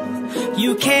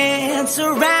 You can't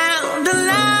surround a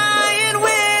lion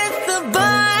with a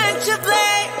bunch of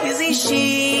lazy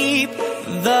sheep.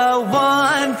 The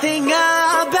one thing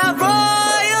about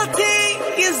royalty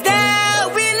is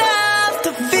that we love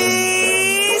to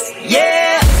feast.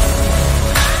 Yeah.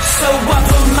 So I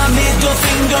put my middle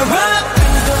finger up.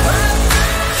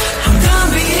 I'm done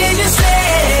being your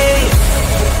slave.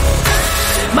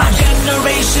 My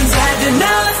generation's had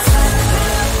enough,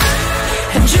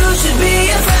 and you should be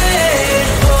afraid.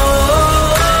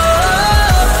 Oh,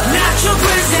 not your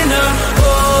prisoner.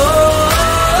 Oh,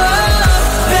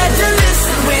 better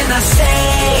listen when I say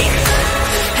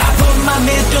I put my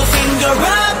middle finger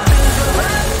up.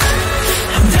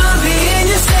 I'm done being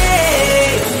your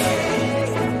slave.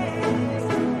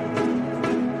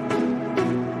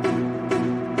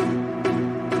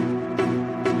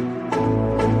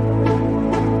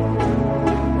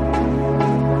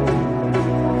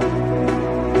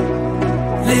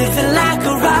 Living like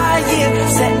a riot,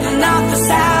 setting off the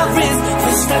sirens.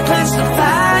 Fist are clenched and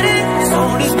fighting,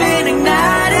 Sony's been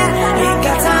ignited. Ain't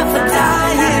got time for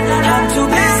dying, I'm too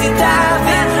busy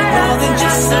diving. More than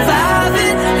just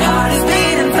surviving, heart is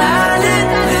beating violent.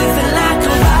 Living like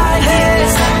a riot,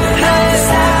 setting off the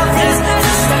sirens.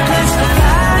 Fist are clenched and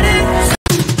fighting.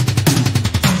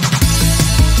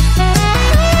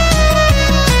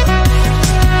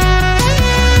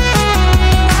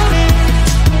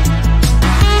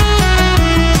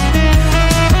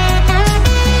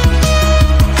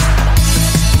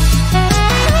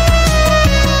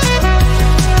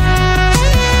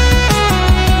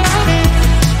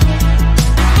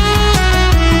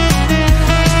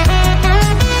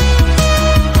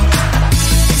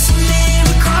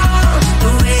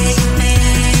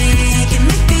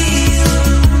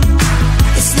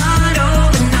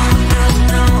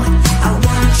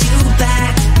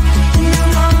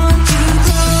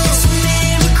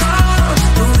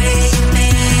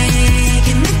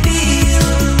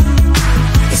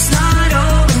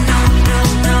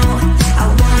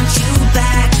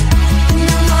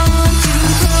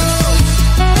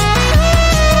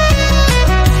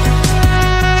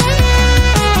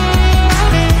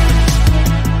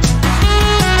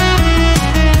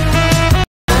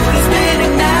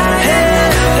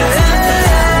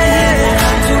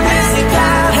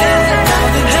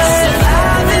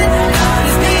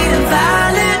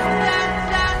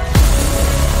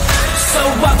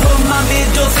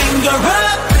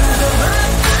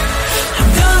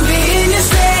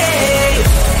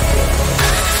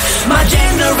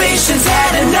 Generations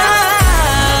had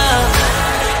enough,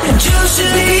 and you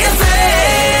should be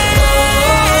afraid.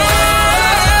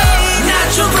 Not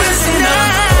your prisoner.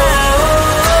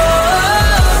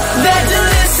 Better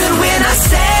listen when I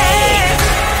say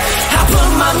I put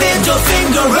my middle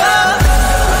finger up.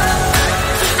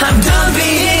 I'm done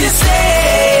being a slave.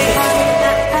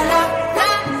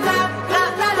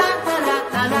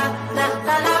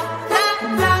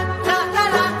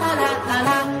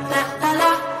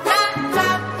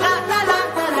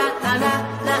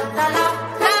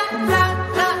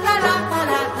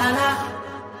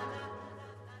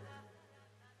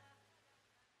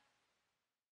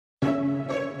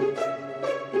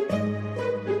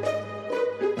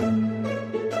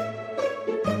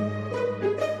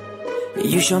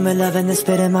 You show me love and then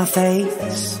spit in my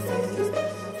face.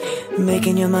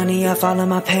 Making your money off all of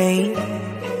my pain.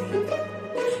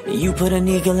 You put an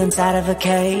eagle inside of a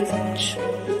cage,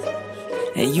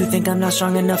 and you think I'm not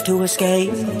strong enough to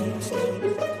escape.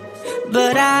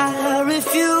 But I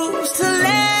refuse to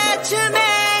let you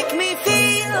make me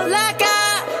feel like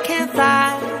I can't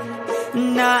fly.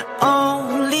 Not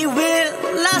only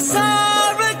will I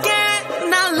soar again,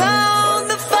 I'll own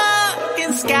the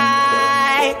fucking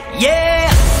sky. Yeah.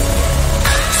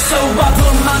 So I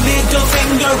put my middle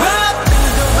finger up.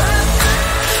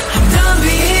 I'm done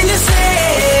being your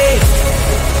slave.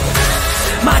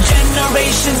 My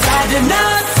generation's had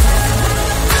enough,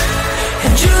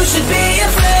 and you should be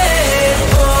afraid.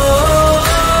 Oh,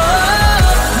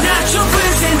 not your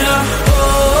prisoner.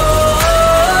 Oh,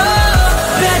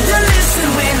 better listen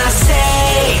when I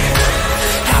say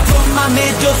I put my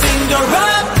middle finger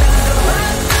up.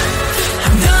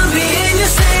 I'm done being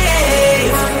your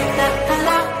slave.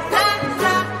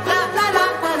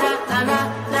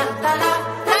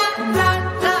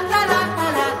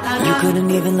 You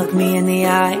couldn't even look me in the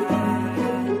eye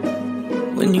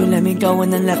when you let me go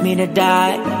and then left me to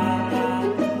die.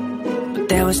 But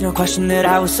there was no question that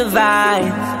I would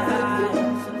survive.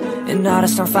 An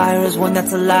artist on fire is one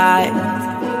that's alive.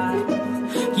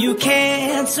 You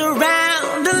can't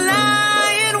surround a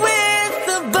lion with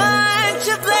a bunch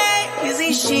of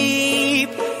lazy sheep.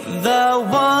 The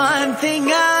one thing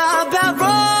about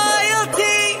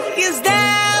royalty is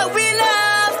that we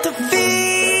love to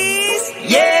feast.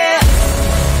 Yeah.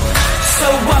 So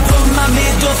I put my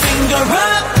middle finger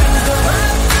up.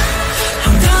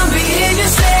 I'm done being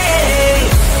your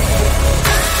slave.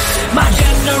 My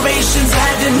generation's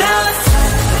had enough,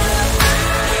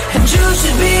 and you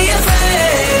should be afraid.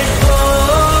 Oh,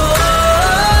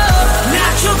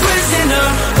 not your prisoner.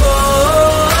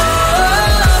 Oh,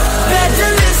 better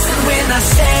listen when I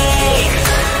say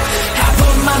I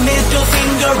put my middle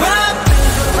finger up.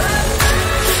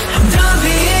 I'm done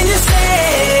being your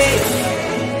slave.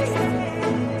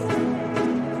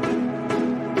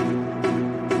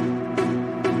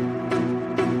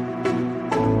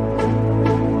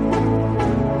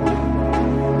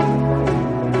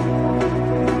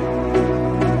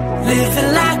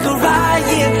 Living like a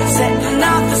riot, setting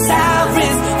off the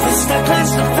sirens. Fist I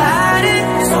clenched and fighting,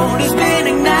 soul has been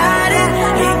ignited.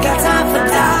 Ain't got time for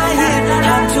dying,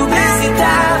 I'm too busy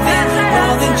diving.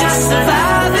 More than just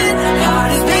surviving,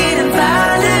 heart is beating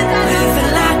violent.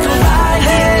 Living like a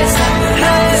riot, setting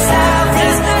off the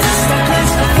sirens. Fist I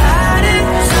clenched and fighting,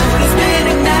 soul has been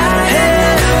ignited.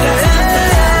 Ain't got time for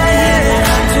dying,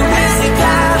 I'm too busy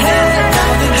diving.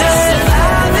 More than just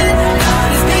surviving,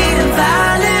 heart is beating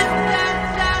violent.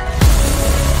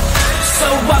 So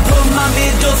I put my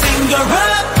middle finger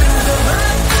up.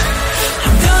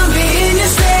 I'm done being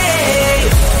your slave.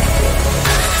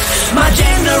 My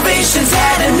generation's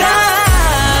had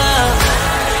enough,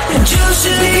 and you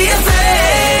should be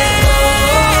afraid.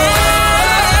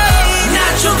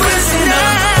 Not your prisoner.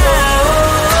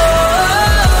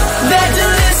 Better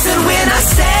listen when I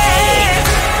say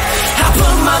I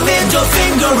put my middle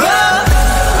finger up.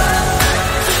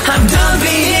 I'm done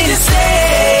being your slave.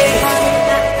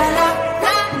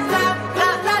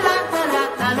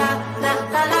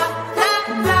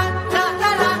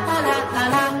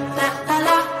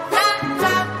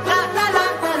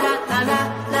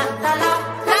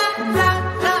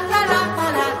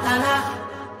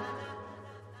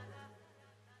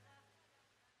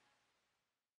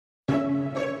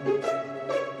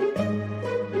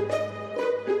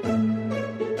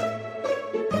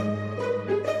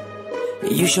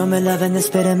 You show me love and then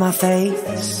spit in my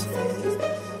face.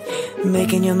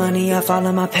 Making your money off all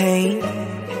of my pain.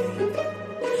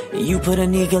 You put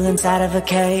an eagle inside of a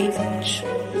cage,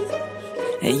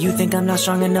 and you think I'm not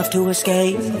strong enough to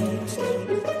escape.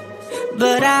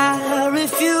 But I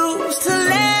refuse to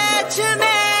let you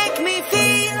make me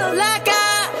feel like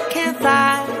I can't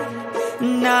fly.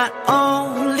 Not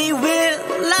only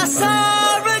will I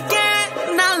soar again,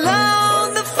 I'll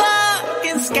own the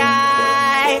fucking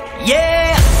sky.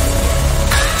 Yeah.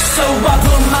 So I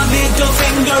put my middle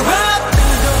finger up.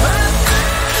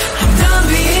 I'm done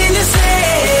being your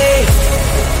slave.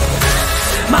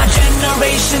 My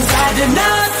generation's had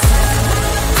enough,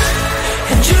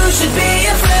 and you should be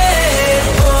afraid.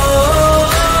 Oh,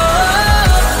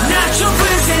 not your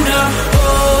prisoner.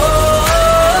 Oh,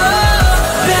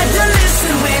 better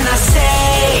listen when I say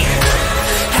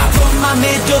I put my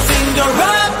middle finger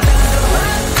up.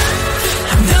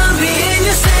 I'm done being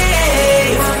your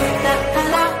slave.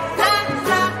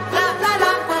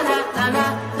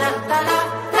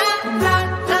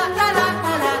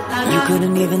 You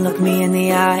couldn't even look me in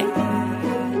the eye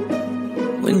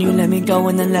when you let me go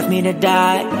and then left me to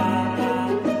die.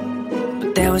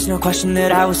 But there was no question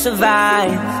that I would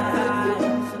survive.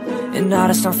 An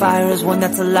artist on fire is one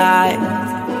that's alive.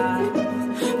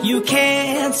 You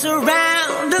can't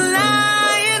surround a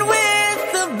lion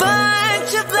with a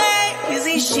bunch of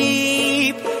lazy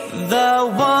sheep. The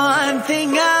one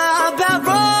thing about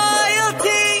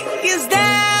royalty is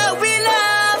that we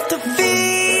love to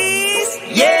feast.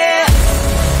 Yeah.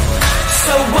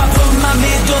 So I put my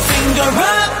middle finger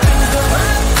up.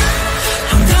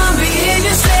 I'm done being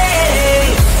your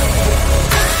slave.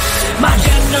 My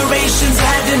generation's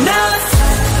had enough,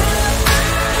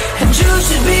 and you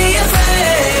should be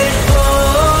afraid.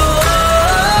 Oh,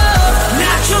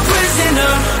 not your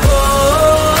prisoner.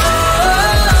 Oh,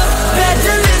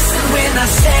 better listen when I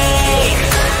say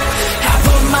I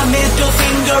put my middle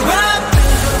finger up.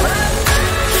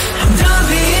 I'm done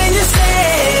being your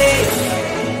slave.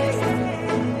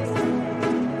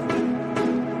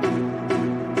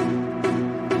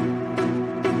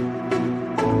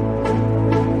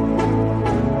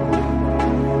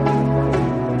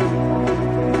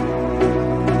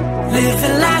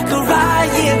 Living like a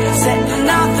riot, setting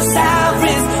off the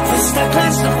sirens. Fist I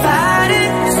clenched and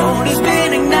fighting, soul has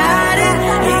been ignited.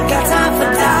 Ain't got time for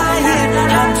dying,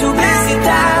 I'm too busy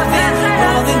dying.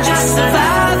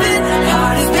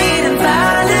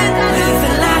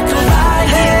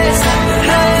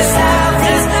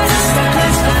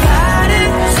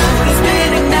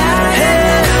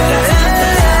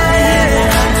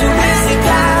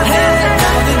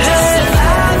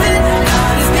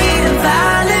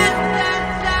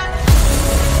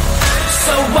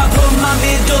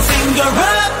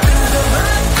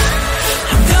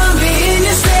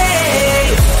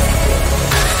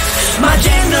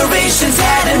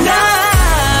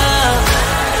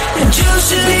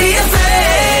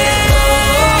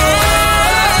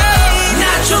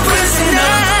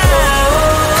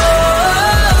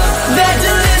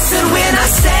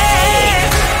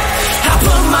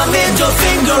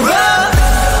 finger up.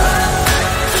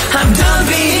 I'm done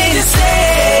being a slave.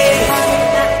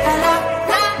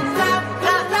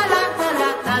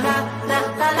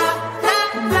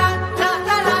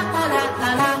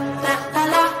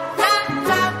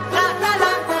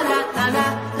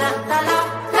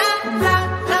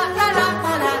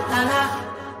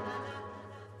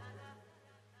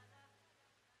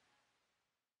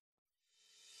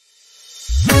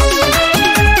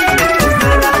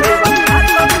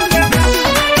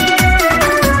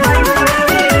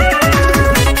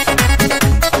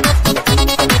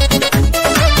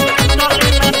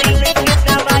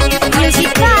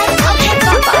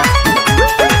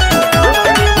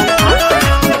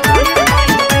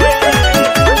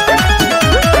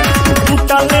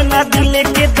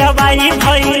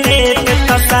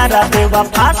 देवा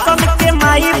फासम के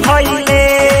माई भइले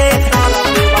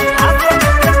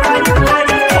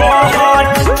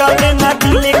चले न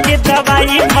दिल के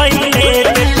दवाई भइले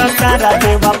सारा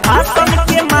देवा फासम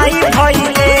के माई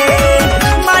भइले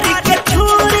मारी के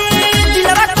छुरी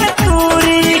दिलवा के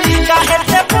चूरी काहे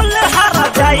ते बुल हरा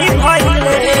जाई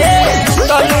भइले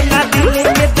चले न दिल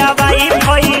के दवाई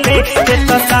भइले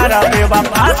सारा देवा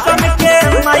फासम के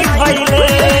माई भइले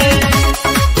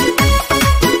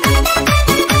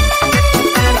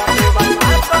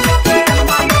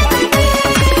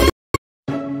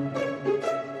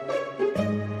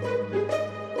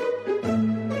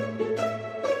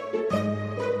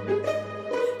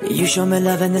You show me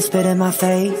love and then spit in my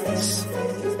face,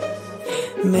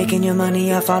 making your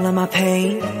money off all of my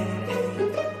pain.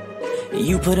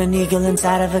 You put an eagle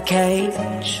inside of a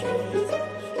cage,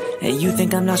 and you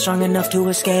think I'm not strong enough to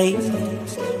escape.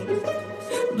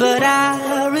 But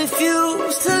I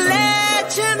refuse to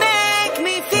let you make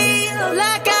me feel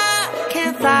like I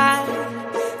can't fly.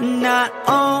 Not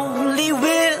only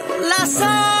will I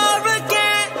soar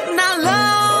again, I'll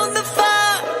own the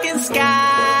fucking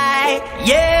sky.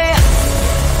 Yeah.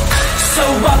 So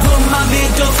I put my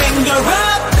middle finger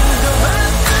up.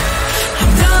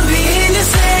 I'm done being a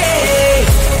slave.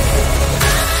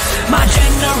 My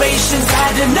generation's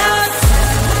had enough,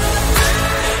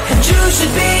 and you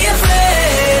should be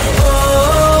afraid.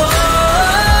 Oh,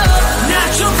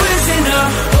 natural prisoner.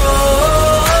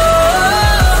 Oh,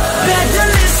 better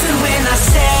listen when I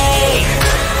say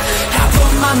I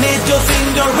put my middle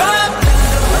finger up.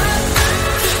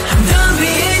 I'm done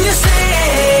being a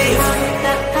slave.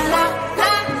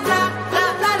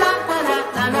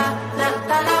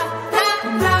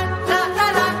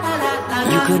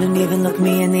 You couldn't even look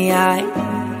me in the eye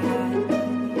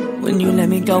when you let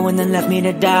me go and then left me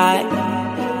to die.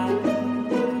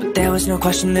 But there was no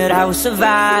question that I would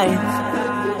survive.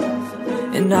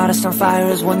 An artist on fire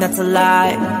is one that's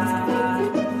alive.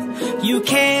 You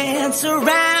can't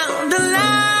surround a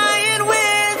lion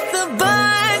with a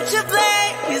bunch of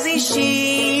lazy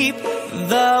sheep.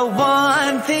 The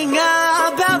one thing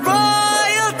about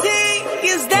royalty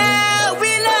is that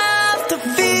we love to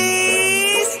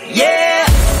feast. Yeah.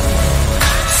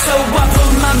 So I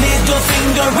put my middle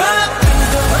finger up.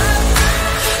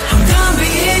 I'm done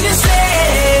being a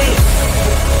slave.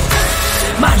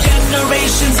 My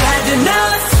generation's had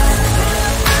enough,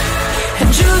 and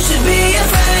you should be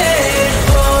afraid.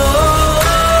 Oh,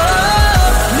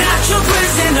 natural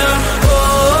prisoner.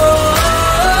 Oh,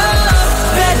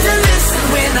 better listen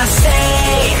when I say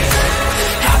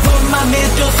I put my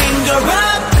middle finger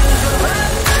up.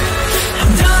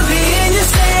 I'm done being a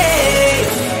slave.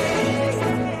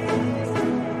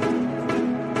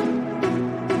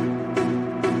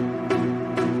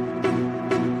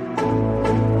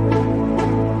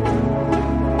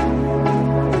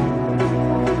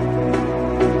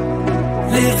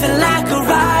 Living like a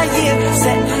riot,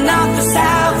 setting off the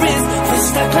sirens.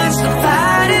 Fist I clenched and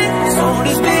fighting, soul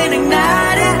has been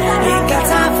ignited. Ain't got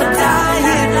time for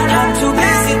dying, I'm too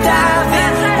busy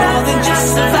diving. More than just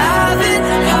surviving,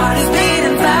 heart is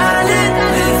beating violent.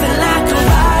 Living like a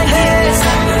riot,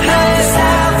 setting off the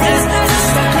sirens.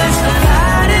 Fist I clenched and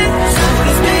fighting, soul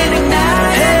has been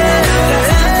ignited. Ain't got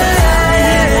time for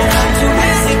dying, I'm too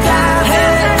busy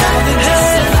diving. More than just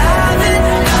surviving,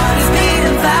 heart is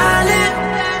beating violent.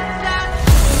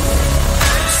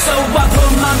 So I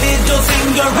put my middle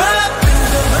finger up.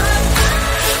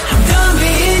 I'm done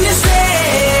being a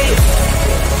slave.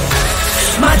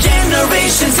 My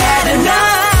generation's had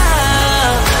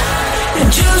enough, and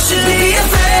you should be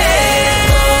afraid.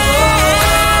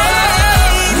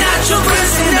 Natural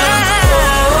prisoner.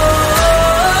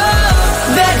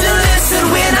 Better listen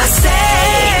when I say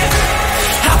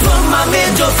I put my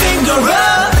middle finger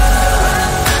up.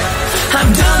 I'm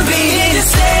done being a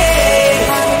slave.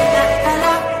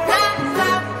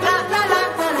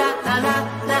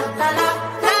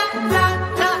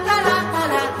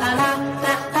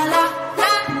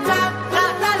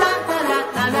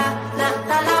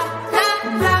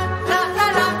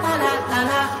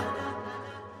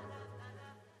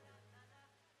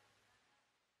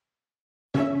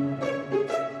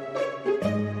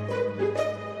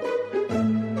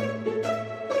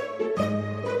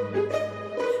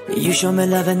 You show me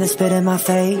love and then spit in my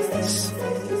face.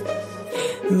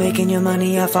 Making your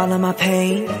money off all of my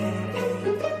pain.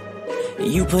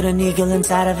 You put an eagle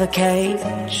inside of a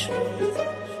cage,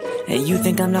 and you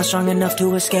think I'm not strong enough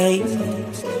to escape.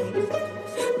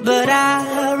 But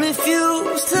I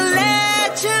refuse to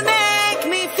let you make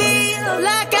me feel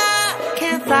like I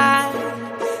can't fly.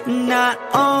 Not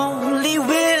only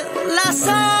will I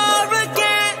soar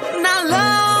again, I'll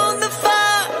own the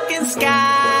fucking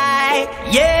sky.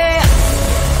 Yeah.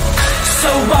 So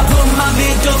I put my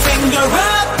middle finger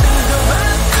up.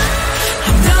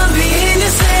 I'm done being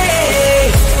your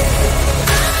slave.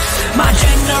 My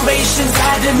generation's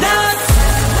had enough,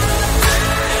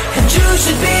 and you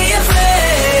should be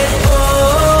afraid.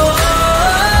 Oh,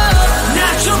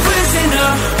 not your prisoner.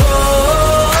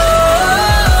 Oh,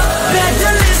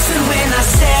 better listen when I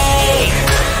say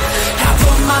I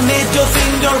put my middle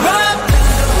finger up.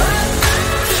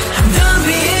 I'm done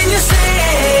being your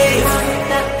slave.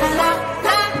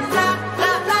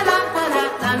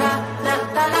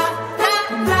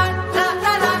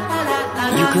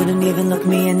 You couldn't even look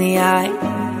me in the eye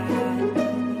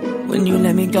when you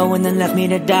let me go and then left me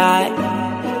to die.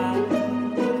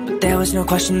 But there was no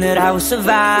question that I would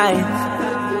survive.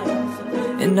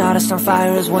 An artist on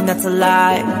fire is one that's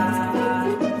alive.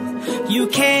 You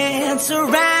can't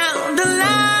surround a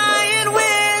lion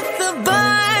with a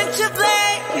bunch of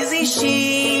lazy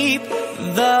sheep.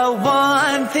 The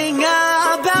one thing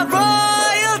about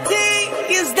royalty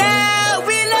is that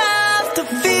we love to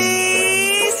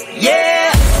feast.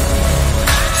 Yeah.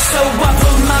 So I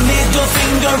put my middle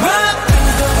finger up.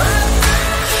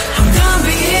 I'm done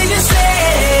being your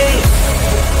slave.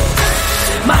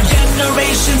 My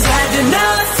generation's had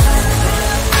enough,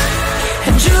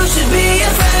 and you should be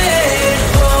afraid.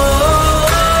 Oh,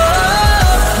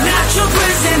 not your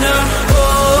prisoner.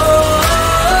 Oh,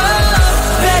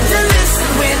 better listen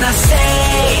when I say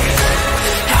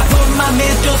I put my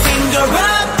middle finger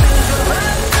up.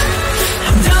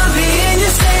 I'm done being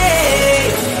your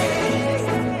slave.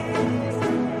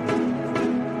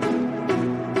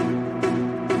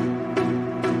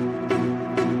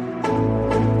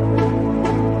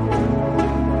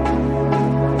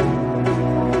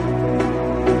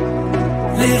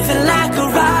 Living like a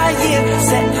riot,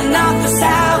 setting off the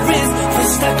sirens.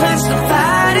 Fist I clenched and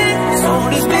fighting, soul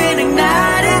has been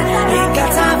ignited. Ain't got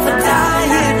time for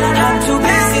dying, I'm too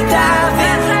busy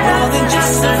diving. More than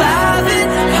just surviving,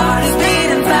 heart is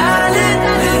beating violent.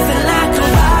 Living like a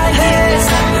riot,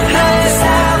 setting off the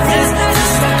sirens.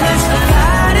 Fist I clenched and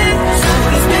fighting, soul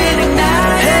has been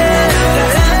ignited. Ain't got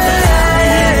time for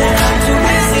dying, I'm too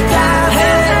busy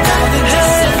diving. More than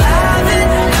just surviving,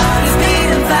 heart is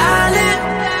beating violent.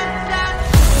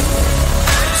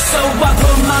 So I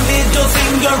put my middle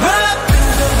finger up.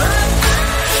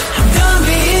 I'm done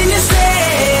being your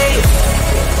slave.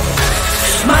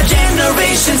 My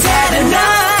generation's had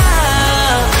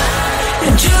enough,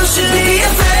 and you should be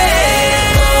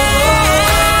afraid.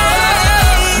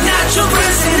 Not your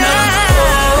prisoner.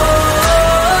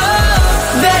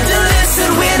 Better listen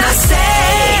when I say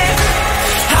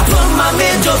I put my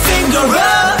middle finger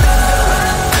up.